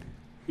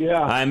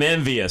 Yeah. I'm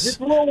envious. It's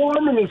a little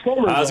warm in the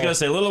summer. I was going to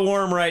say a little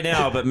warm right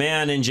now, but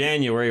man, in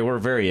January, we're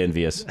very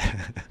envious.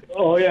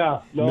 Oh,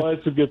 yeah. No,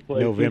 it's a good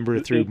place.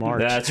 November through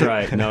March. That's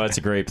right. No, it's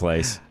a great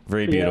place.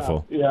 Very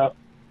beautiful. Yeah.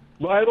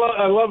 Well,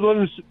 I love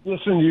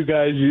listening to you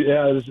guys.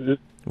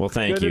 Well,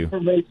 thank good you.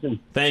 Information.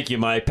 Thank you,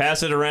 Mike.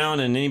 Pass it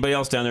around, and anybody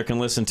else down there can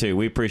listen too.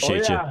 We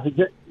appreciate you.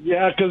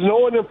 Yeah, because no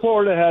one in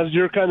Florida has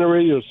your kind of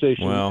radio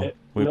station. Well,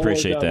 we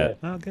appreciate that.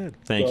 Oh, good.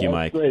 Thank you,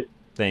 Mike. Great.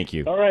 Thank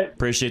you. All right.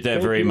 Appreciate that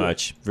Thank very you.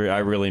 much. I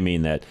really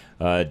mean that.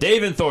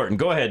 Dave in Thornton.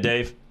 Go ahead,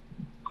 Dave.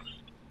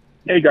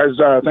 Hey, guys.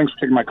 Thanks for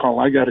taking my call.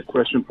 I got a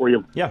question for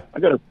you. Yeah. I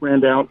got a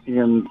friend out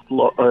in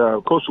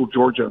coastal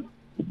Georgia.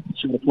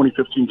 She's got a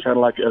 2015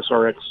 Cadillac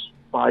SRX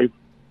 5,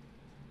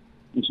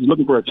 and she's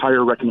looking for a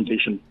tire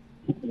recommendation.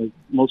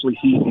 Mostly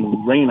heat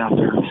and rain out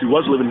there. She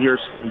was living here,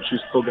 and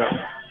she's still got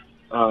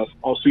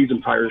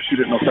all-season tires. She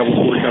didn't know if that was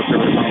working out there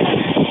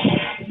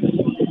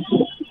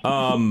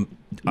or not.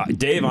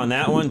 Dave, on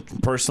that one,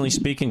 personally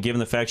speaking, given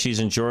the fact she's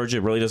in Georgia,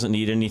 really doesn't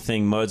need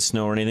anything, mud,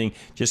 snow, or anything.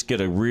 Just get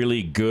a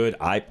really good,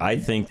 I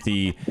think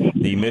the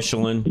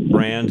Michelin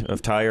brand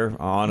of tire,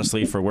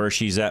 honestly, for where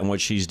she's at and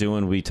what she's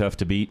doing, will be tough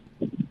to beat.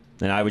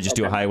 And I would just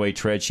do a highway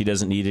tread. She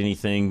doesn't need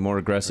anything more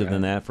aggressive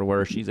than that for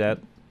where she's at.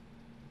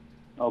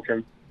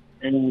 Okay.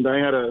 And I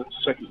had a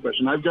second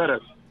question. I've got a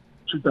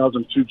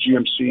 2002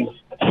 GMC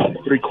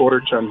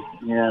 3/4 ton,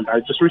 and I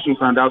just recently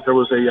found out there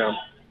was a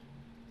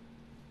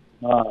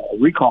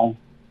recall,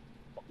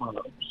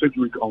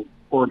 safety recall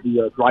for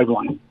the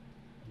driveline.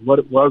 What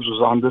it was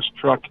on this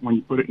truck, when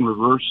you put it in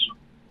reverse,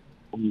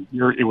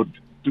 it would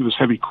do this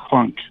heavy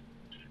clunk.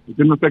 It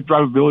didn't affect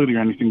drivability or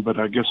anything, but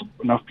I guess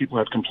enough people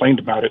had complained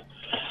about it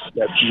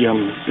that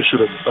GM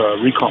issued a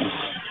recall.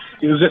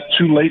 Is it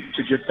too late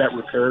to get that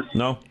repaired?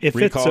 No. If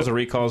recall's a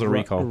recall.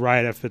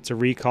 Right. If it's a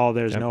recall,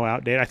 there's no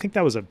outdate. I think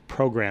that was a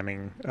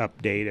programming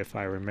update, if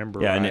I remember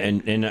right.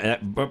 And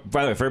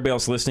by the way, for everybody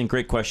else listening,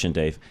 great question,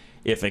 Dave.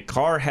 If a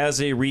car has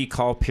a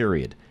recall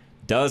period,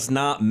 does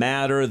not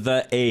matter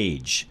the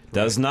age,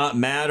 does not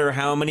matter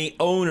how many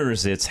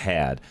owners it's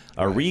had.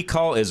 A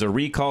recall is a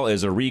recall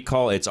is a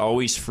recall. It's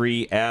always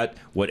free at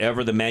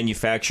whatever the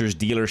manufacturer's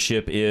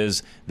dealership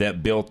is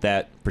that built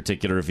that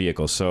particular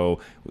vehicle. So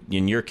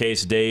in your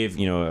case, Dave,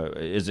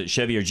 is it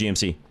Chevy or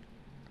GMC?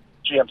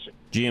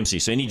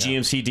 GMC. So any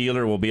GMC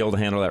dealer will be able to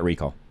handle that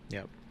recall.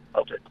 Yep.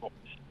 Okay, cool.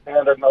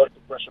 And another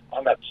question.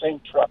 On that same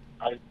truck,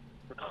 I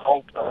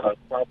recalled a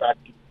while back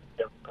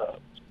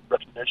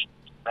recognition,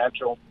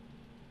 Rancho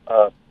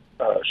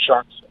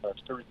shocks,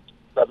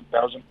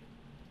 37,000.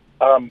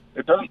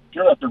 It doesn't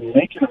appear that they're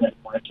making them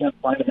anymore. I can't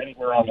find them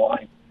anywhere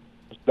online.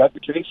 Is that the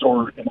case,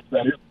 or and if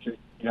that is the case,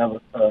 you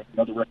have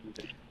another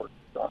recommendation for it?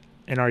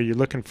 And are you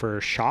looking for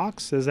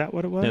shocks? Is that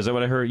what it was? Is that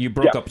what I heard? You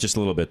broke up just a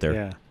little bit there.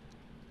 Yeah.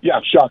 Yeah,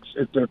 shocks.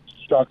 It's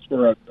shocks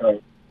for a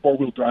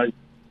four-wheel drive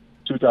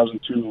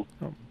 2002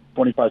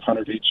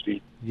 2500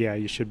 HD. Yeah,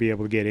 you should be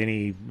able to get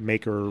any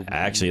maker.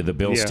 Actually, the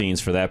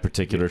Bilsteins for that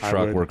particular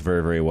truck work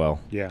very, very well.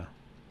 Yeah.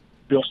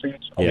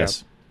 Bilsteins? Okay.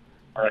 Yes.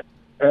 All right.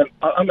 And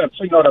on that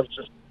same note, I was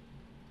just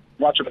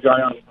watching a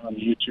guy on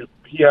YouTube.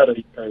 He had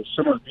a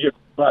similar vehicle,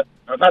 but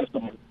not a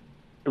similar.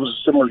 It was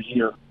a similar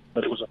year,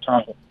 but it was a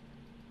Tahoe.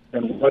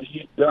 And what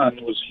he'd done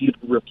was he'd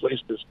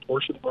replaced his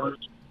torsion bars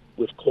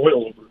with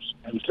coilovers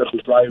and said it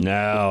was driving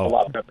a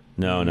lot better.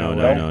 No.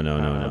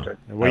 Okay.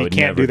 Well, you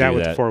can't do that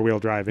with four-wheel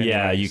drive anyway.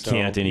 Yeah, you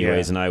can't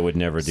anyways, and I would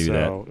never do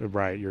that.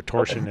 Right, your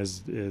torsion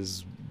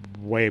is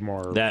way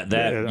more.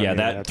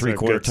 That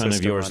three-quarter ton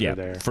of yours. Yeah,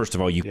 there. First of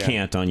all, you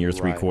can't on your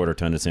three-quarter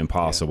ton. It's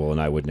impossible, and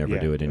I would never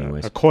do it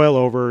anyways. A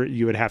coilover,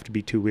 you would have to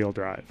be two-wheel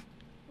drive.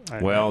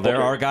 Well, there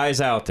are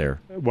guys out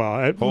there.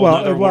 Right. They'll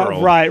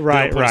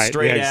put a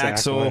straight exactly.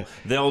 axle.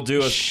 They'll do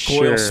a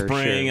coil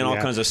spring and all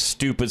kinds of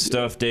stupid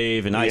stuff,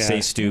 Dave. And I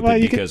say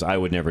stupid because I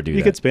would never do that.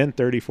 You could spend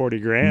 30, 40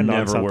 grand never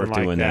on something worth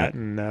like doing that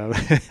and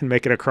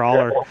make it a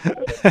crawler.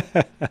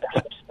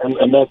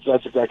 And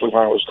that's exactly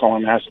why I was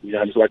calling and asking you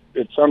guys. Like,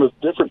 it sounded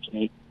different to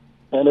me.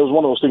 And it was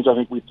one of those things I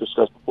think we've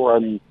discussed before. I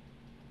mean,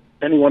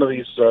 any one of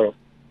these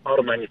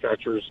auto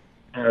manufacturers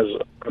has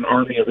an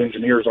army of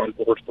engineers on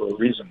board for a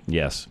reason.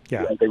 Yes.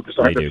 Yeah. And they've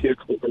designed the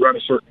vehicle to run a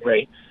certain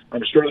way.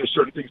 I'm sure there's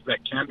certain things that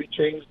can be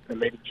changed and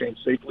maybe changed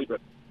safely, but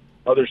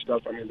other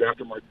stuff, I mean, the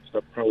aftermarket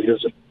stuff probably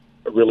isn't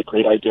a really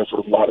great idea for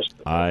a lot of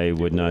stuff. I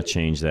would not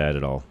change that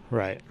at all.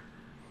 Right.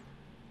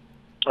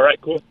 All right,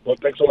 cool. Well,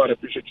 thanks a lot. I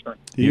appreciate your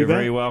time. You're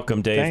very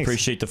welcome, Dave. Thanks.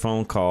 Appreciate the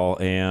phone call.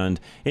 And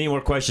any more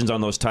questions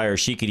on those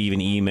tires, she could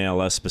even email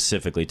us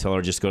specifically. Tell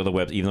her just go to the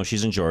web, even though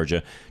she's in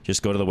Georgia,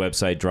 just go to the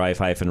website,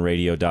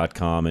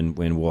 drive-radio.com,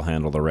 and we'll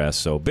handle the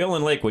rest. So, Bill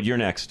in Lakewood, you're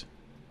next.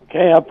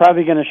 Okay, I'm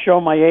probably going to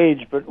show my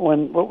age, but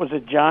what was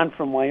it, John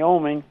from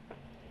Wyoming?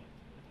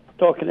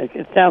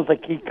 It sounds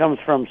like he comes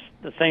from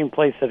the same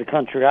place that the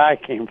country I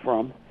came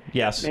from.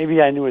 Yes. Maybe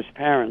I knew his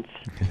parents.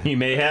 You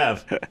may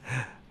have.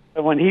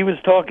 But when he was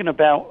talking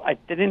about,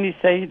 didn't he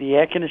say the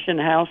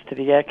air-conditioned house to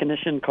the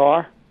air-conditioned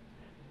car?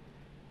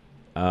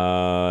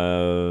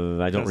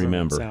 I don't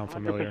remember. Sound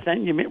familiar.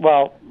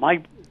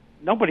 100%.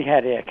 Nobody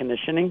had air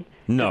conditioning.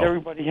 No.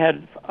 Everybody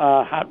had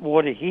hot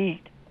water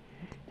heat.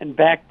 And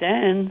back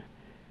then,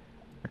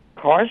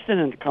 cars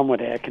didn't come with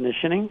air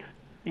conditioning.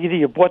 Either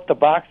you bought the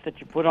box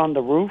that you put on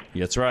the roof.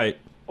 That's right.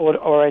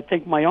 Or I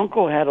think my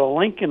uncle had a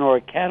Lincoln or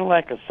a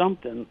Cadillac or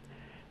something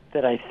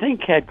that I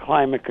think had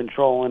climate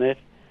control in it.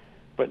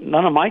 But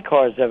none of my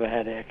cars ever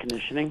had air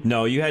conditioning.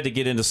 No, you had to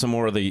get into some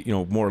more of the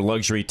more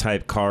luxury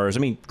type cars. I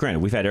mean,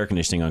 granted, we've had air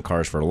conditioning on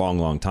cars for a long,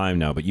 long time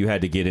now, but you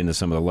had to get into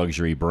some of the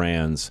luxury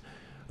brands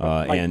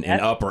and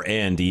upper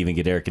end to even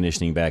get air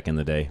conditioning back in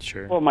the day.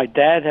 Sure. Well, my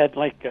dad had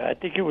I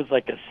think it was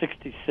like a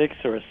 66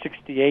 or a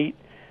 68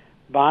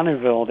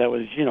 Bonneville that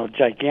was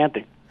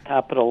gigantic,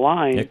 top of the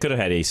line. It could have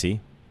had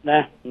AC.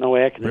 Nah, no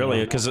air conditioning.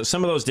 Really? Because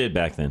some of those did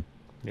back then.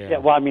 Yeah.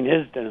 Well, I mean,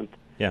 his didn't.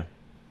 Yeah.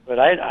 But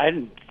I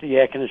didn't see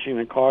air conditioning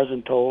in cars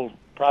until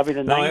probably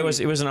the 90s. No,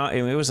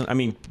 it was. I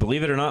mean,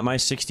 believe it or not, my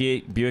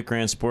 '68 Buick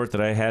Grand Sport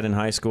that I had in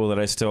high school that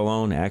I still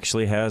own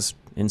actually has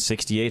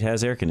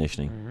air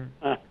conditioning.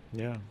 Mm-hmm.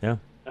 Yeah.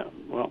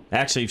 Well,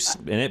 actually,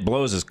 and it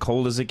blows as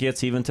cold as it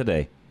gets even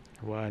today.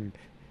 One.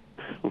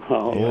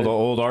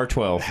 Old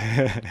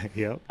R12.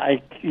 Yep.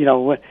 You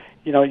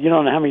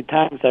don't know how many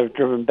times I've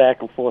driven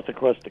back and forth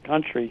across the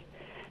country,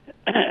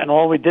 and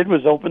all we did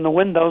was open the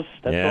windows.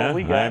 That's all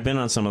we got. I've been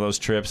on some of those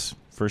trips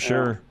for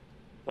sure.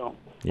 So,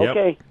 yep.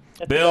 Okay.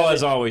 Bill,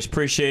 as always,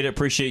 appreciate it.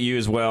 Appreciate you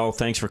as well.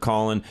 Thanks for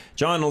calling.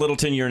 John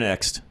Littleton, you're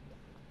next.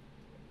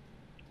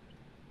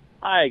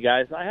 Hi,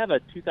 guys. I have a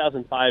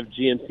 2005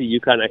 GMC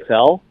Yukon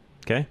XL.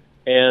 Okay.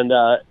 And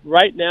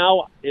right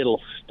now,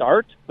 it'll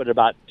start, but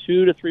about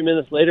 2 to 3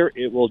 minutes later,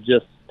 it will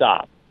just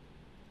stop.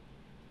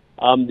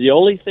 The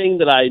only thing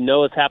that I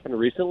know has happened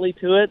recently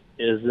to it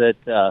is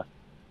that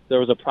there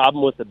was a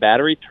problem with the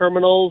battery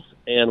terminals,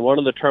 and one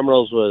of the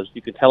terminals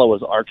you could tell it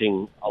was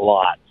arcing a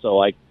lot.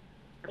 So I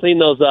cleaned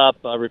those up,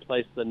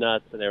 replaced the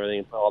nuts and everything,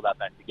 and put all that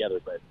back together,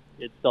 but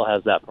it still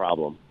has that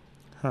problem.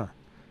 Huh.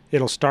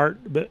 It'll start,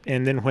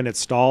 and then when it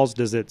stalls,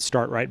 does it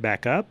start right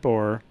back up,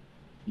 or?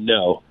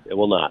 No, it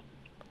will not.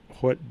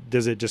 What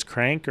does it just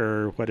crank,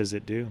 or what does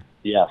it do?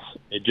 Yes,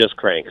 it just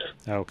cranks.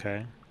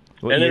 Okay.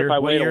 What year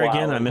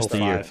again? I missed the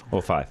year.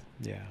 05.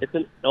 Yeah. It's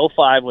an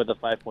 05 with a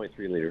 5.3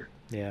 liter.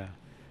 Yeah.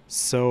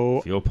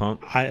 So fuel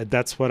pump.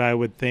 That's what I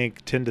would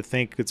tend to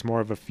think it's more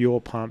of a fuel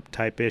pump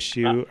type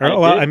issue.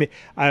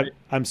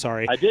 I'm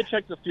sorry. I did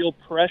check the fuel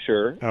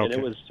pressure, and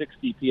it was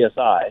 60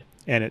 psi.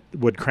 And it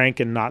would crank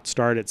and not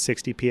start at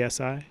 60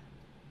 psi.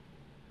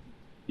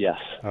 Yes.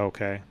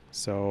 Okay.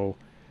 So.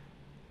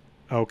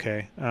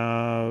 Okay.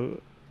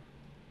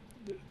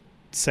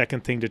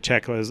 second thing to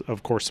check was,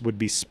 of course, would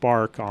be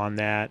spark on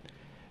that.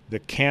 The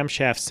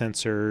camshaft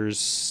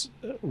sensors,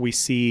 we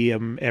see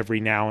them every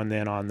now and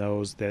then on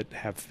those that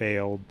have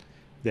failed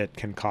that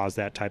can cause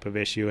that type of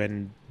issue.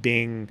 And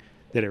being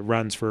that it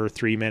runs for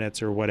 3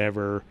 minutes or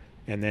whatever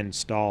and then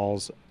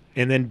stalls,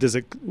 and then does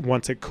it,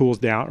 once it cools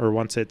down or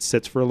once it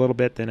sits for a little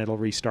bit, then it'll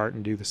restart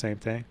and do the same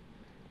thing?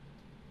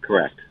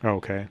 Correct.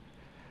 Okay.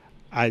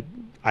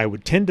 I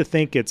would tend to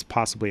think it's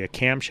possibly a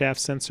camshaft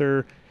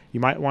sensor. You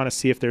might want to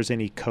see if there's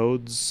any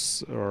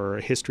codes or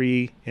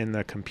history in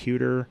the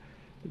computer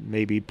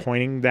maybe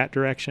pointing that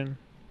direction.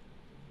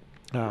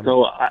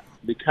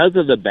 Because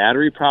of the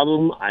battery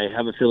problem, I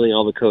have a feeling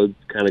all the codes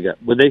kind of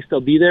got... Would they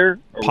still be there?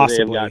 Or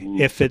Possibly. Would they have gotten...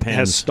 If it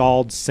has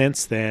stalled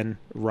since then,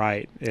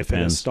 right. If it has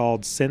Depends.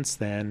 stalled since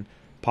then,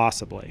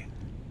 possibly.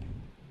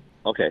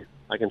 Okay,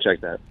 I can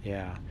check that.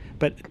 Yeah.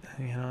 But,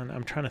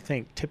 I'm trying to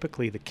think.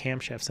 Typically, the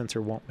camshaft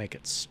sensor won't make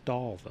it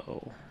stall,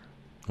 though.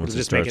 Once It'll it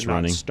just make starts it not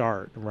running.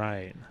 start.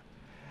 Right.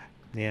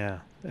 Yeah,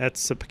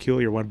 that's a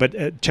peculiar one.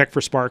 But check for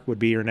spark would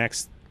be your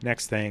next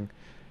thing.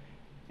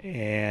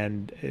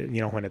 And,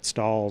 when it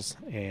stalls.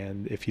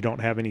 And if you don't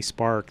have any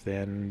spark,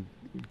 then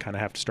you kind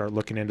of have to start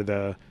looking into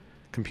the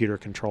computer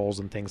controls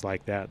and things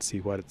like that,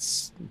 see what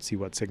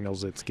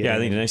signals it's getting. Yeah, I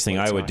think the next thing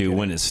I would do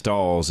when it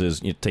stalls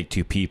is take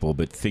two people,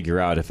 but figure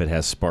out if it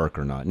has spark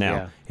or not.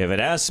 Now, if it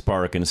has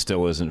spark and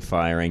still isn't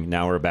firing,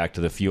 now we're back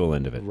to the fuel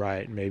end of it.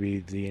 Right.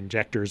 Maybe the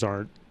injectors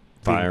aren't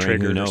Firing, being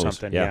triggered who knows? or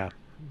something. Yeah.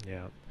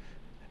 Yeah.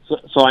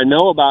 So I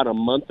know about a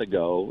month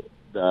ago,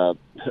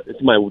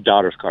 it's my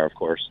daughter's car, of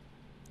course.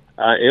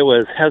 It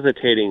was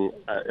hesitating,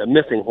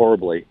 missing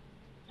horribly.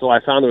 So I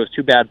found there was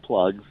 2 bad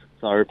plugs.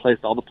 So I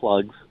replaced all the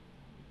plugs,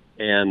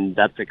 and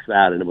that fixed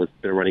that. And it was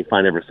been running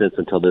fine ever since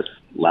until this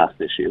last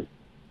issue.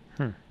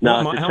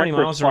 Now, how many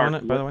miles are on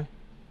it, by the way?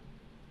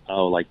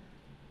 Oh, like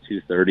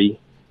 230.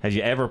 Have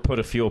you ever put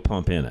a fuel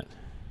pump in it?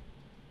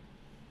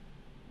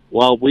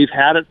 Well, we've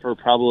had it for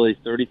probably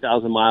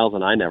 30,000 miles,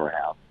 and I never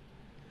have.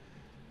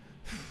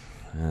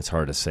 That's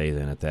hard to say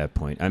then at that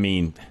point. I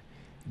mean,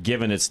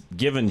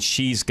 given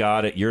she's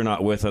got it, you're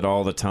not with it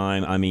all the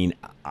time. I mean,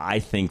 I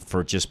think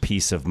for just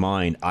peace of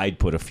mind, I'd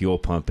put a fuel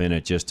pump in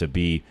it just to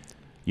be,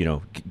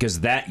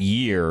 because that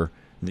year,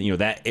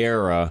 that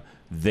era,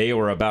 they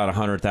were about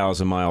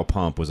 100,000 mile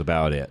pump was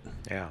about it.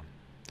 Yeah.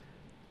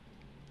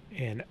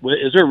 And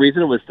is there a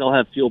reason it would still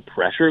have fuel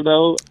pressure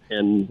though?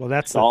 And well,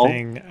 that's stall? the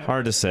thing.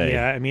 Hard to say.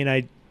 Yeah, I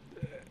mean,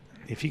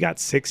 if you got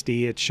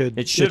 60, it should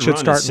run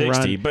start at and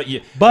 60,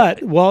 run.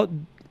 but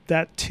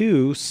that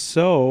too.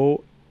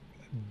 So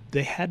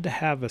they had to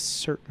have a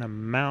certain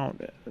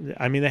amount.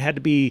 I mean, they had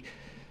to be.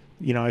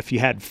 If you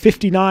had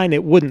 59,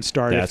 it wouldn't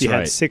start. That's if you right.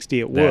 had 60,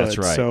 it would. That's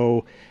right.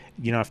 So,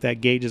 if that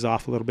gauge is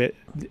off a little bit,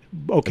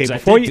 okay.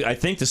 I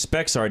think the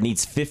specs are it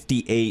needs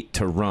 58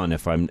 to run.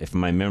 If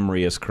my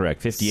memory is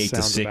correct, 58 to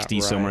Sounds 60,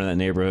 about somewhere in right. that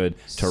neighborhood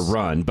to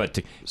run. But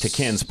to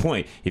Ken's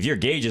point, if your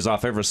gauge is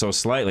off ever so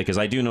slightly, because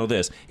I do know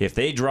this, if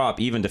they drop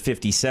even to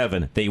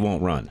 57, they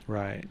won't run.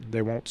 Right,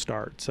 they won't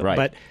start. So, Right.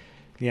 But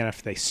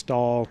if they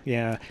stall,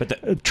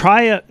 But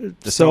try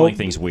it. the stalling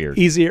thing's weird.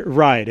 Easier,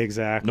 right?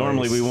 Exactly.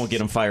 Normally, we won't get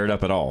them fired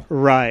up at all.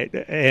 Right,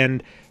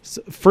 and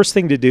first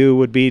thing to do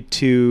would be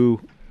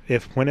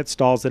when it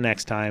stalls the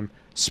next time,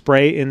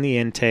 spray in the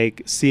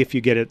intake, see if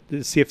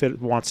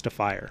it wants to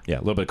fire. Yeah,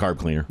 a little bit of carb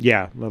cleaner.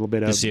 Yeah, a little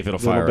bit Just of see if it'll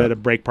little fire bit up.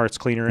 of brake parts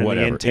cleaner in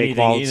Whatever. the intake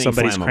Anything- while anything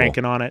somebody's flammable.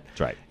 cranking on it.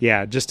 That's right.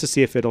 Yeah, just to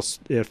see if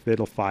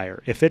it'll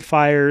fire. If it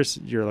fires,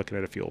 you're looking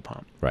at a fuel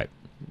pump. Right.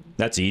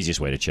 That's the easiest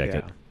way to check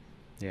it.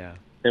 Yeah.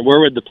 And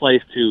where would the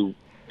place to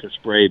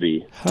spray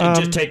be?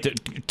 Just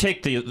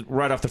take the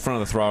right off the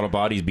front of the throttle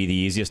body. Be the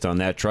easiest on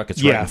that truck.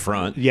 It's right in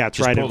front. Yeah, it's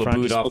just right pull in front.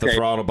 the boot off the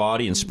throttle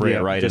body and spray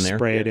it right in just there.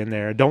 Spray it in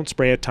there. Don't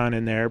spray a ton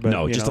in there, but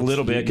No, just a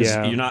little bit because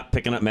yeah. you're not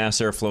picking up mass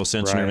airflow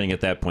sensor and Right. everything at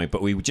that point.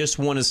 But we just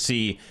want to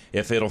see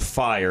if it'll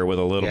fire with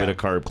a little bit of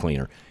carb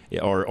cleaner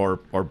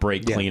or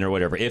brake cleaner,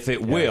 whatever. If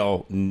it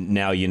will,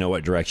 now you know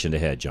what direction to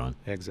head, John.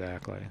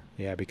 Exactly.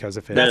 Yeah, because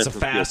if That's the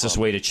fastest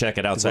way to check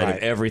it outside of Right.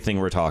 everything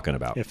we're talking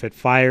about. If it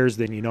fires,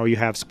 then you know you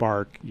have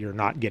spark. You're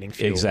not getting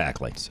fuel.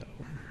 Exactly. So.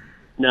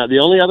 Now, the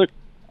only other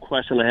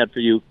question I had for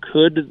you,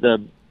 could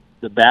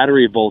the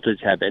battery voltage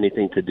have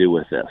anything to do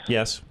with this?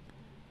 Yes.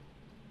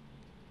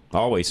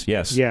 Always,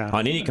 yes. Yeah.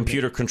 On any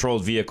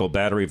computer-controlled vehicle,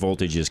 battery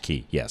voltage is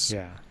key. Yes.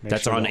 Yeah.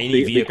 That's on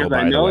any vehicle, because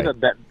by I know the way.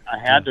 that I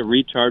had to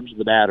recharge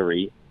the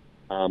battery,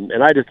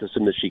 and I just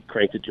assumed that she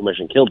cranked it too much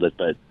and killed it,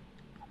 but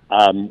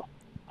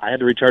I had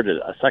to recharge it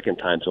a second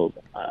time, so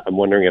I'm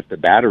wondering if the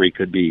battery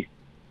could be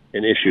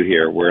an issue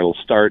here, where it'll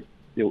start...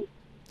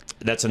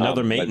 That's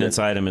another maintenance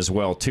item as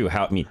well, too.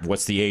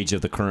 What's the age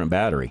of the current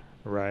battery?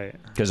 Right.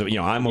 Because I'm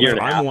Year and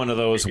a half. one of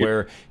those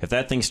where if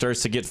that thing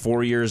starts to get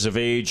 4 years of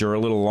age or a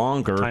little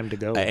longer, Time to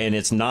go.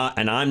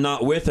 and I'm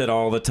not with it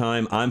all the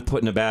time, I'm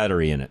putting a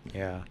battery in it.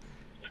 Yeah.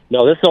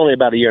 No, this is only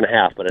about a year and a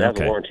half, but it has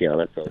Okay. a warranty on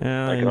it, so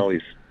I can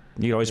always...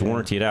 You can always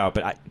warranty it out,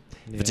 but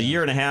if it's a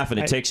year and a half and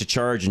it takes a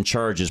charge and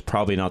charge is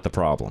probably not the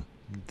problem.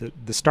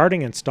 the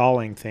starting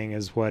installing thing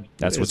is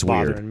that's what's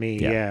bothering weird. me.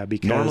 Yeah,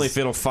 because normally if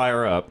it'll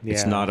fire up,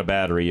 it's not a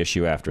battery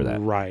issue after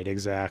that. Right,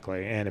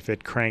 exactly. And if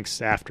it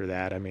cranks after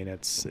that, I mean,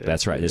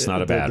 that's right. It's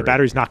not a battery. The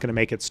battery's not going to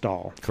make it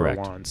stall.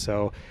 Correct. For one.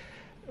 So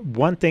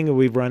one thing that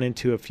we've run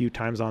into a few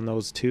times on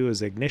those too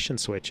is ignition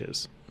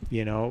switches.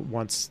 You know,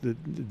 once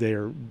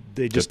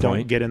they just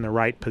don't get in the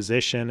right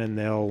position, and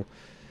they'll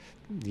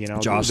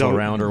jostle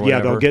around or whatever.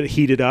 Yeah, they'll get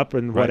heated up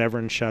and whatever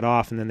and shut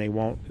off, and then they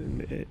won't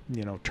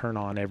turn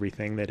on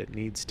everything that it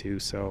needs to.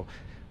 So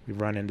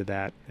we've run into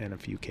that in a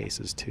few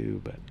cases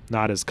too, but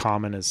not as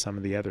common as some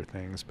of the other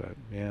things. But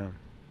yeah.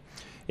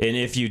 And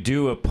if you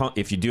do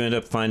end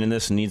up finding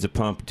this and needs a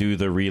pump, do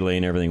the relay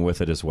and everything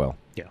with it as well.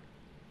 Yeah.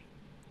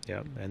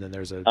 Yeah, and then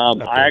there's a.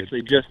 I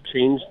actually just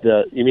changed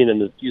you mean in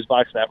the fuse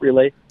box, that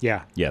relay?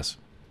 Yeah. Yes.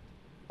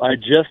 I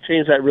just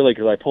changed that relay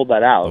because I pulled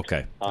that out.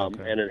 Okay.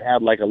 And it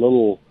had like a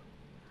little.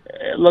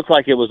 It looked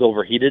like it was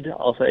overheated,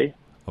 I'll say.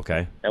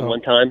 Okay. At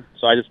one time,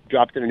 so I just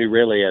dropped in a new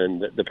relay,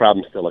 and the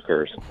problem still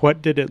occurs.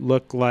 What did it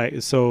look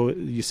like? So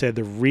you said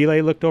the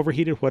relay looked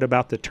overheated. What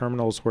about the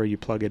terminals where you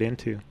plug it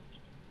into?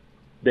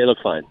 They look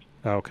fine.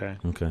 Okay.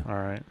 Okay. All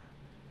right.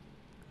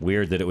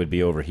 Weird that it would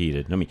be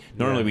overheated. I mean,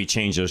 normally we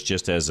change those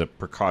just as a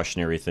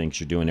precautionary thing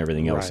because you're doing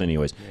everything else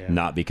anyways,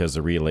 not because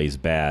the relay's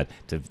bad.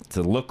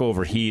 To look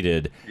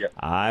overheated,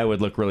 I would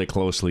look really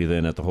closely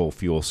then at the whole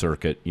fuel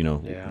circuit,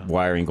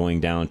 wiring going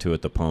down to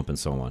it, the pump, and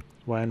so on.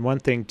 Well, and one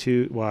thing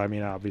too, I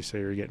mean,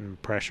 obviously you're getting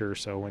pressure,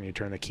 so when you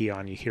turn the key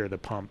on, you hear the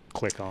pump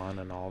click on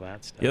and all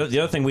that stuff. The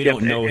other thing we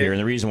don't know here, and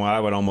the reason why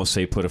I would almost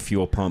say put a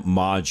fuel pump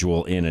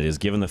module in it, is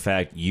given the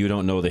fact you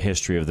don't know the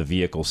history of the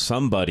vehicle,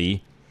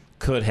 somebody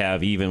could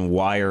have even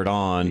wired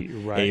on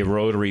a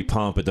rotary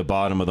pump at the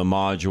bottom of the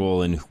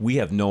module, and we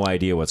have no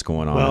idea what's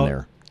going on in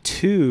there.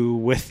 Two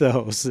with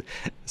those.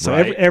 So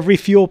every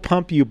fuel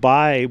pump you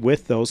buy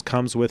with those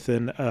comes with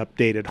an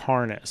updated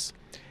harness.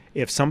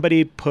 If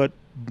somebody put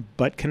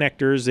butt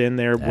connectors in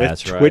there,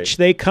 which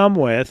they come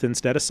with,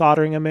 instead of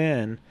soldering them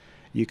in,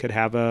 you could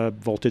have a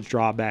voltage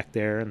draw back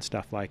there and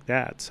stuff like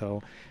that.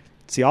 So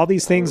see, all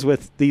these things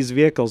with these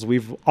vehicles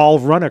we've all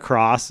run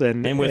across,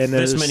 and with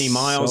this many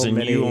miles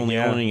and you only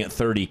owning at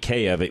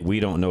 30K of it, we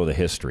don't know the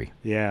history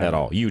at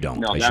all. You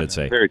don't, I should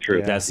say. Very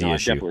true. That's the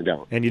issue. I definitely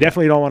don't. And you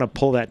definitely don't want to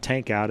pull that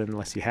tank out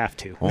unless you have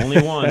to.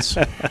 Only once.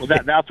 Well,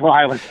 that's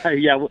why I was.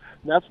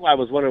 That's why I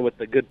was wondering with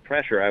the good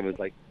pressure. I was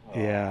like,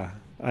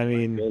 I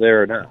mean,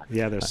 there or not.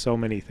 Yeah, there's so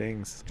many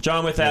things.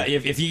 John, with that,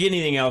 if you get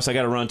anything else, I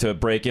got to run to a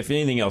break. If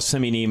anything else,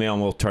 send me an email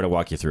and we'll try to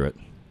walk you through it.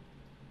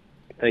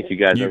 Thank you,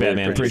 guys. You bet,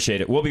 man. Appreciate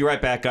it. We'll be right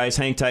back, guys.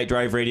 Hang tight.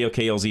 Drive Radio,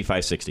 KLZ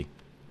 560.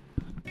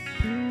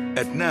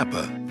 At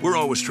Napa, we're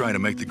always trying to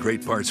make the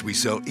great parts we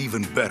sell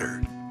even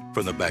better.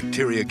 From the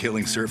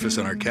bacteria-killing surface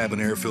on our cabin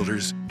air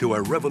filters to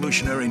our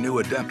revolutionary new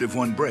Adaptive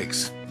One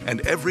brakes. And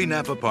every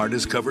Napa part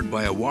is covered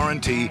by a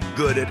warranty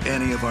good at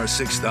any of our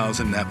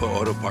 6,000 Napa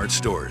Auto Parts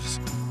stores.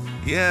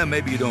 Yeah,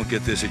 maybe you don't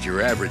get this at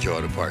your average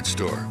auto parts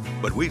store,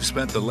 but we've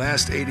spent the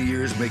last 80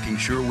 years making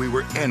sure we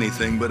were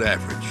anything but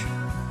average.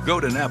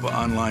 Go to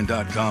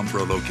NapaOnline.com for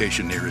a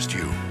location nearest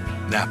you.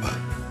 Napa,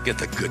 get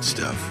the good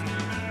stuff.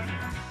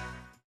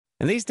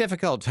 In these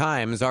difficult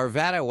times,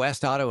 Arvada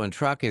West Auto and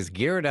Truck is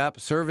geared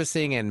up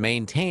servicing and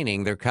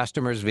maintaining their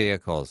customers'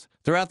 vehicles.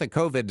 Throughout the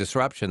COVID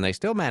disruption, they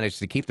still manage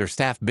to keep their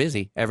staff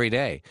busy every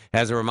day.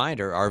 As a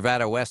reminder,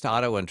 Arvada West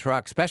Auto and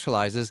Truck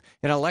specializes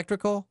in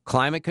electrical,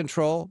 climate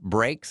control,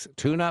 brakes,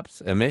 tune-ups,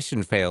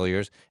 emission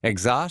failures,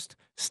 exhaust,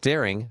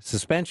 steering,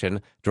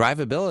 suspension,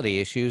 drivability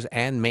issues,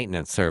 and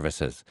maintenance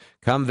services.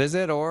 Come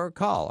visit or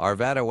call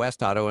Arvada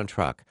West Auto and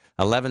Truck,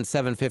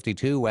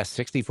 11752 West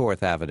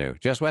 64th Avenue,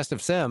 just west of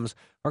Sims,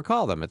 or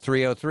call them at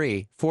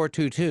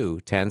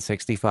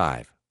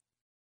 303-422-1065.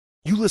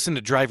 You listen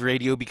to Drive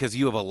Radio because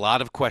you have a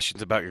lot of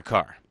questions about your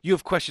car. You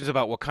have questions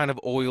about what kind of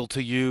oil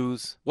to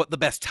use, what the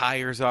best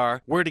tires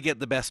are, where to get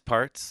the best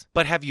parts.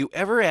 But have you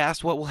ever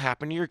asked what will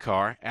happen to your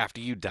car after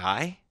you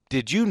die?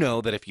 Did you know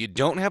that if you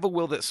don't have a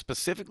will that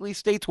specifically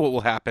states what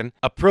will happen,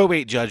 a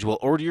probate judge will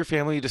order your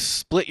family to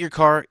split your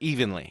car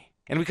evenly?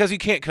 And because you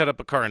can't cut up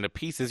a car into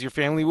pieces, your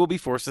family will be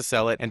forced to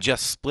sell it and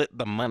just split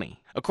the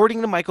money.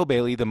 According to Michael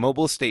Bailey, the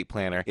mobile estate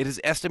planner, it is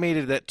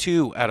estimated that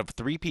 2 out of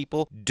 3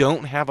 people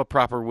don't have a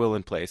proper will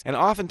in place. And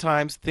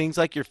oftentimes, things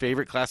like your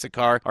favorite classic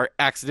car are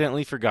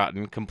accidentally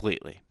forgotten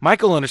completely.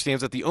 Michael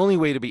understands that the only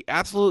way to be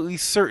absolutely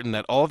certain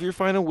that all of your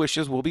final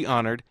wishes will be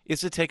honored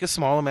is to take a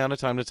small amount of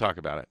time to talk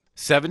about it.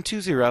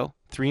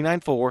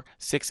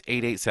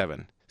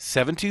 720-394-6887.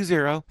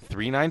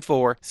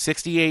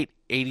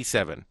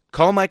 720-394-6887.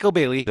 Call Michael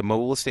Bailey, the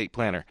mobile estate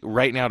planner,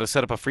 right now to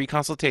set up a free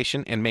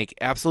consultation and make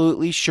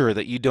absolutely sure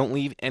that you don't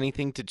leave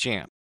anything to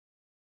chance.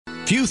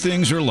 Few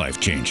things are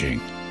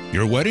life-changing.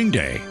 Your wedding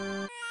day,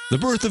 the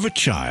birth of a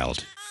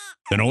child,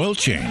 an oil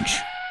change.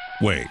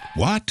 Wait,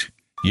 what?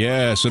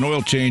 Yes, an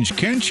oil change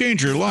can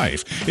change your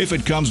life if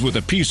it comes with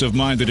a peace of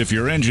mind that if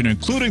your engine,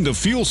 including the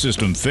fuel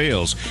system,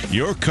 fails,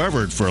 you're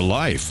covered for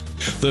life.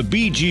 The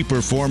BG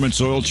Performance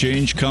Oil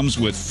Change comes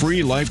with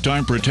free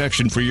lifetime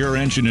protection for your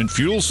engine and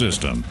fuel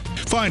system.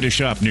 Find a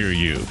shop near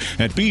you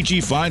at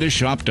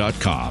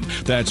bgfindashop.com.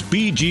 That's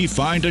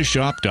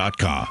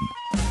bgfindashop.com.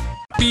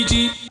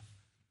 BG.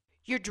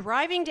 You're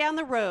driving down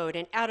the road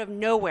and out of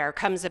nowhere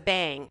comes a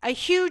bang. A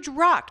huge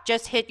rock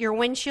just hit your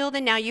windshield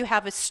and now you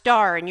have a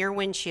star in your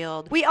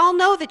windshield. We all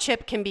know the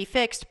chip can be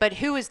fixed, but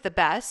who is the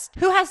best?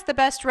 Who has the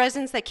best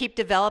resins that keep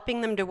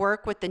developing them to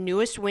work with the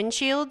newest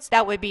windshields?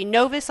 That would be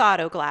Novus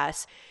Auto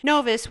Glass.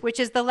 Novus, which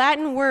is the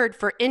Latin word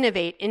for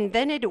innovate,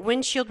 invented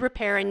windshield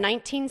repair in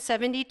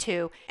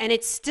 1972, and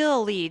it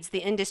still leads the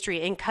industry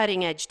in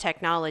cutting-edge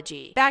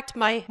technology. Backed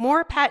by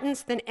more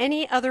patents than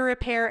any other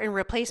repair and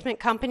replacement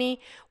company,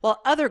 while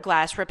other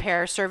glass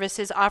repair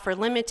services offer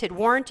limited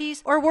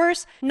warranties, or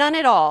worse, none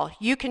at all.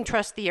 You can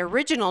trust the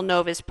original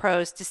Novus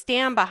pros to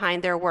stand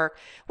behind their work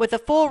with a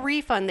full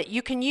refund that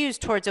you can use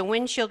towards a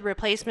windshield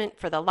replacement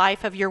for the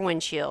life of your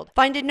windshield.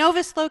 Find a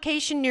Novus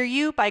location near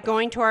you by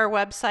going to our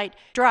website,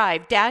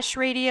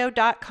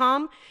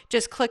 drive-radio.com.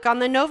 Just click on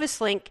the Novus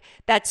link.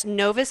 That's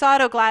Novus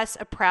Auto Glass,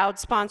 a proud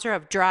sponsor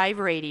of Drive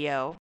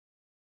Radio.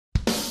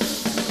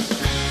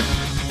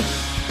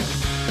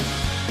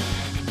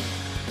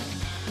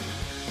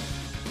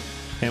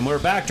 And we're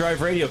back,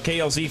 Drive Radio,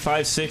 KLZ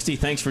 560.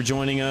 Thanks for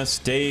joining us.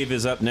 Dave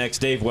is up next.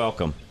 Dave,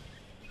 welcome.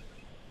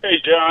 Hey,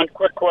 John,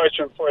 quick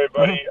question for you,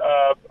 buddy.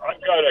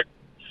 I've got a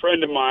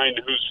friend of mine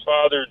whose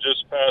father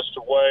just passed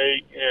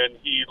away, and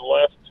he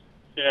left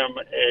him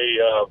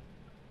a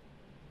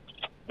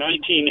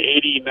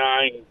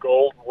 1989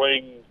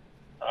 Goldwing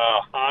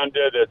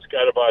Honda that's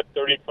got about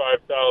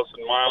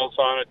 35,000 miles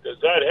on it. Does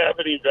that have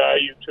any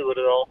value to it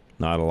at all?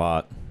 Not a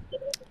lot.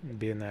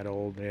 Being that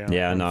old, yeah.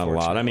 Yeah, not a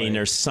lot. I mean,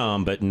 there's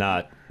some, but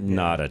not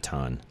a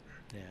ton.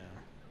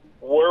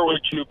 Where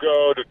would you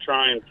go to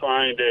try and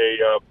find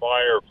a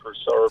buyer for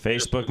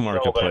Facebook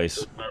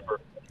Marketplace?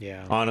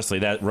 Yeah. Honestly,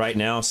 that right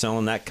now,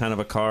 selling that kind of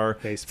a car,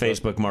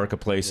 Facebook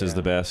Marketplace is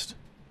the best.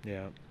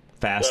 Yeah.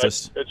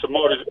 Fastest. It's a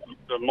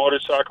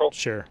motorcycle?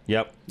 Sure.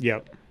 Yep.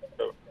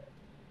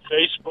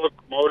 Facebook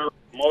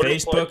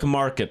Facebook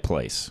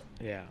Marketplace.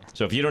 Yeah.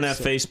 So if you don't have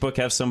Facebook,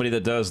 have somebody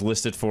that does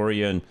list it for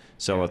you and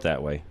sell it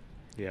that way.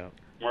 Yeah.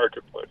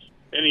 Marketplace.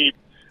 Any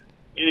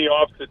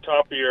off the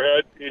top of your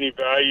head, any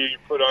value you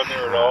put on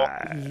there at all?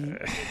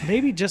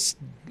 Maybe just,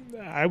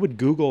 I would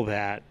Google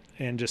that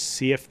and just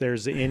see if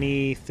there's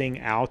anything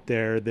out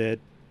there that,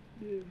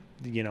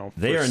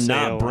 they are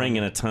not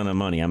bringing a ton of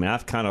money. I mean,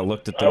 I've kind of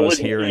looked at those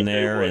here and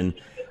there, and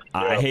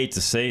I hate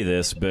to say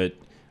this, but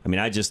I mean,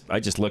 I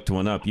just looked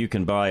one up. You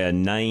can buy a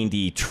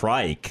 90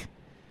 trike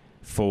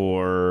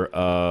for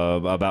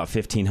about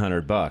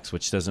 $1,500,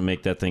 which doesn't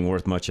make that thing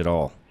worth much at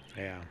all.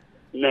 Yeah.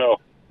 No,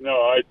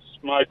 it's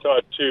my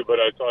thought too, but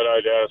I thought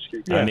I'd ask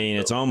you. I mean,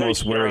 it's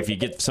almost where if you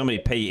get somebody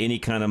to pay any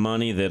kind of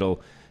money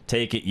that'll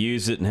take it,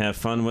 use it, and have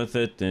fun with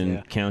it,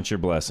 and count your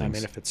blessings. I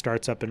mean, if it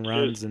starts up and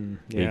runs and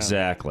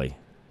exactly.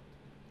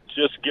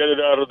 Just get it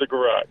out of the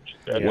garage.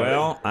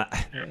 Well,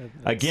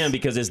 again,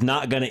 because it's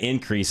not going to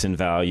increase in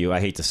value. I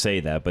hate to say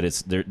that, but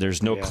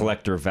there's no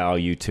collector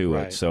value to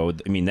it. So,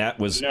 I mean, that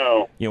was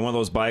one of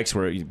those bikes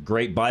where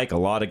great bike. A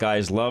lot of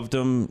guys loved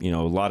them. A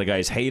lot of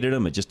guys hated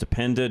them. It just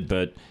depended.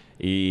 But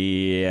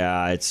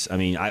yeah, it's. I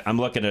mean, I'm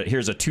looking at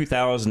here's a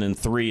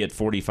 2003 at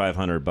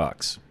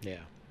 $4,500. Yeah.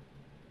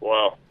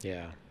 Wow.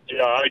 Yeah.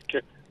 Yeah.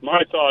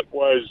 My thought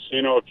was,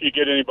 if you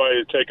get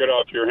anybody to take it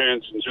off your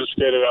hands and just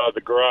get it out of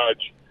the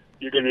garage,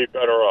 you're going to be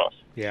better off.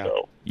 Yeah.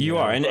 So, you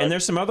are. And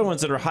there's some other ones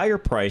that are higher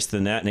priced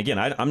than that. And again,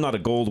 I'm not a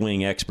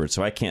Goldwing expert,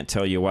 so I can't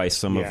tell you why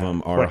some of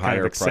them are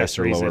higher priced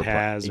or lower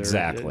priced.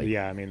 Exactly.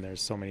 I mean,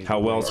 there's so many. How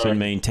well it's been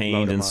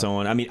maintained and so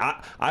on. I mean,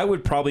 I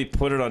would probably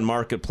put it on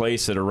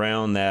Marketplace at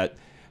around that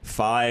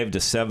 $500 to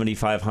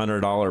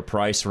 $7,500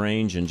 price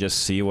range and just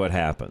see what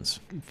happens.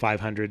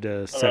 500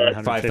 to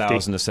 750.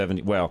 5,000 to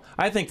 70. Well,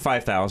 I think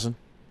 5,000.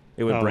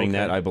 It would bring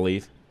that, I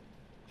believe.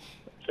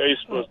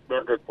 Facebook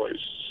Marketplace.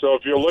 So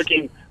if you're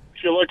looking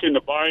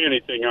to buy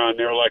anything on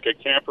there, like a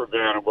camper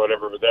van or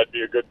whatever, would that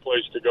be a good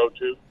place to go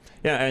to?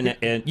 Yeah,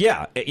 and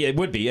yeah, it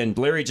would be. And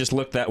Larry just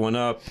looked that one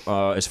up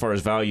as far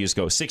as values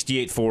go.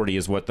 6,840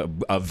 is what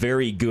a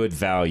very good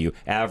value.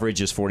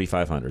 Average is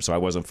 4,500, so I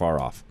wasn't far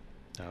off.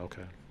 Oh,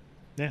 okay.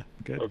 Yeah,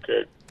 good.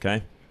 Okay.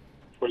 Okay.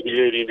 For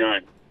the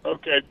 89.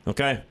 Okay.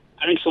 Okay.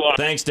 Thanks a lot.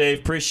 Thanks, Dave.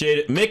 Appreciate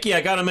it. Mickey,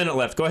 I got a minute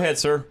left. Go ahead,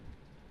 sir.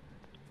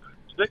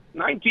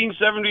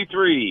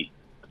 1973.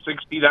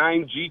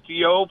 69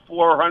 GTO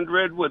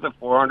 400 with a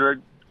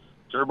 400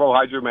 turbo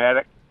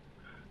hydromatic.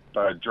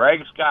 The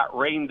drags got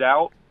rained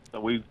out, so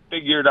we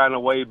figured on the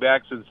way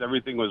back since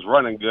everything was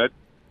running good.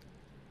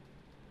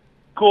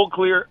 Cool,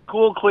 clear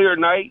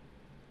night.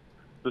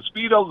 The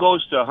speedo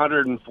goes to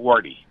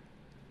 140.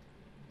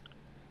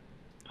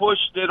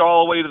 Pushed it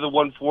all the way to the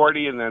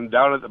 140, and then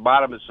down at the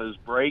bottom it says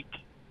brake.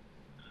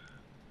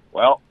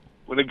 Well,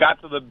 when it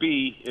got to the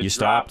B, it You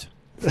stopped?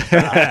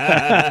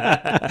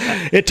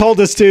 It told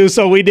us to,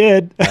 so we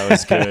did. That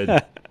was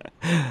good.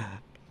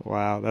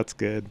 Wow, that's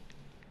good.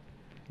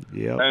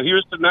 Yep. And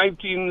here's to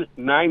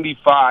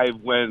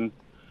 1995 when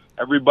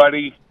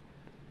everybody,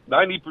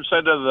 90%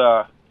 of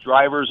the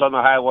drivers on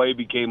the highway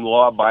became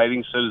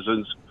law-abiding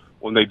citizens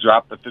when they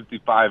dropped the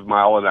 55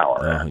 mile an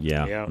hour.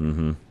 Yeah. Yep.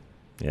 Mm-hmm.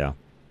 Yeah.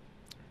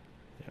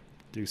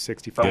 Do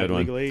 65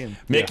 legally. And,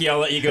 Mickey, I'll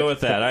let you go with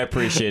that. I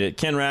appreciate it.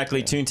 Ken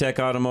Rackley, TuneTech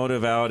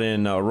Automotive out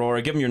in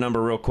Aurora. Give them your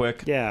number real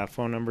quick. Yeah,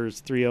 phone number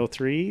is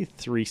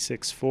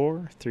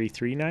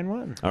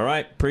 303-364-3391. All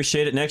right,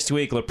 appreciate it. Next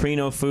week,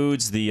 Leprino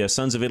Foods, the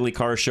Sons of Italy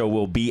car show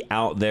will be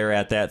out there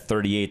at that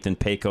 38th and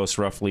Pecos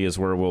roughly is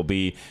where we'll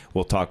be.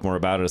 We'll talk more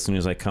about it as soon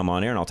as I come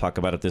on air, and I'll talk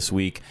about it this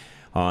week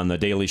on the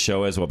Daily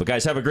Show as well. But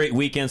guys, have a great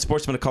weekend.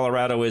 Sportsman of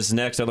Colorado is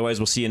next. Otherwise,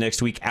 we'll see you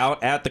next week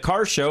out at the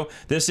car show.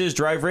 This is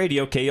Drive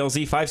Radio,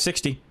 KLZ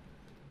 560.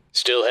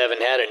 Still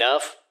haven't had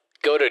enough?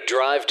 Go to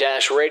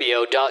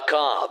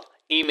drive-radio.com.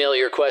 Email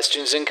your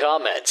questions and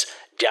comments.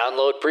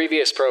 Download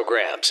previous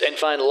programs and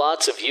find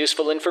lots of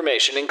useful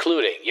information,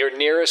 including your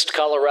nearest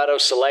Colorado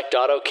Select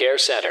Auto Care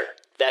Center.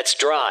 That's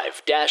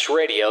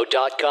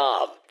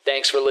drive-radio.com.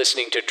 Thanks for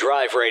listening to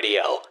Drive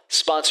Radio,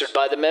 sponsored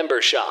by the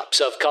member shops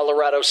of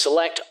Colorado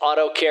Select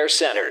Auto Care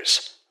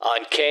Centers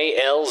on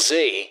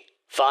KLZ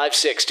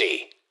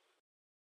 560.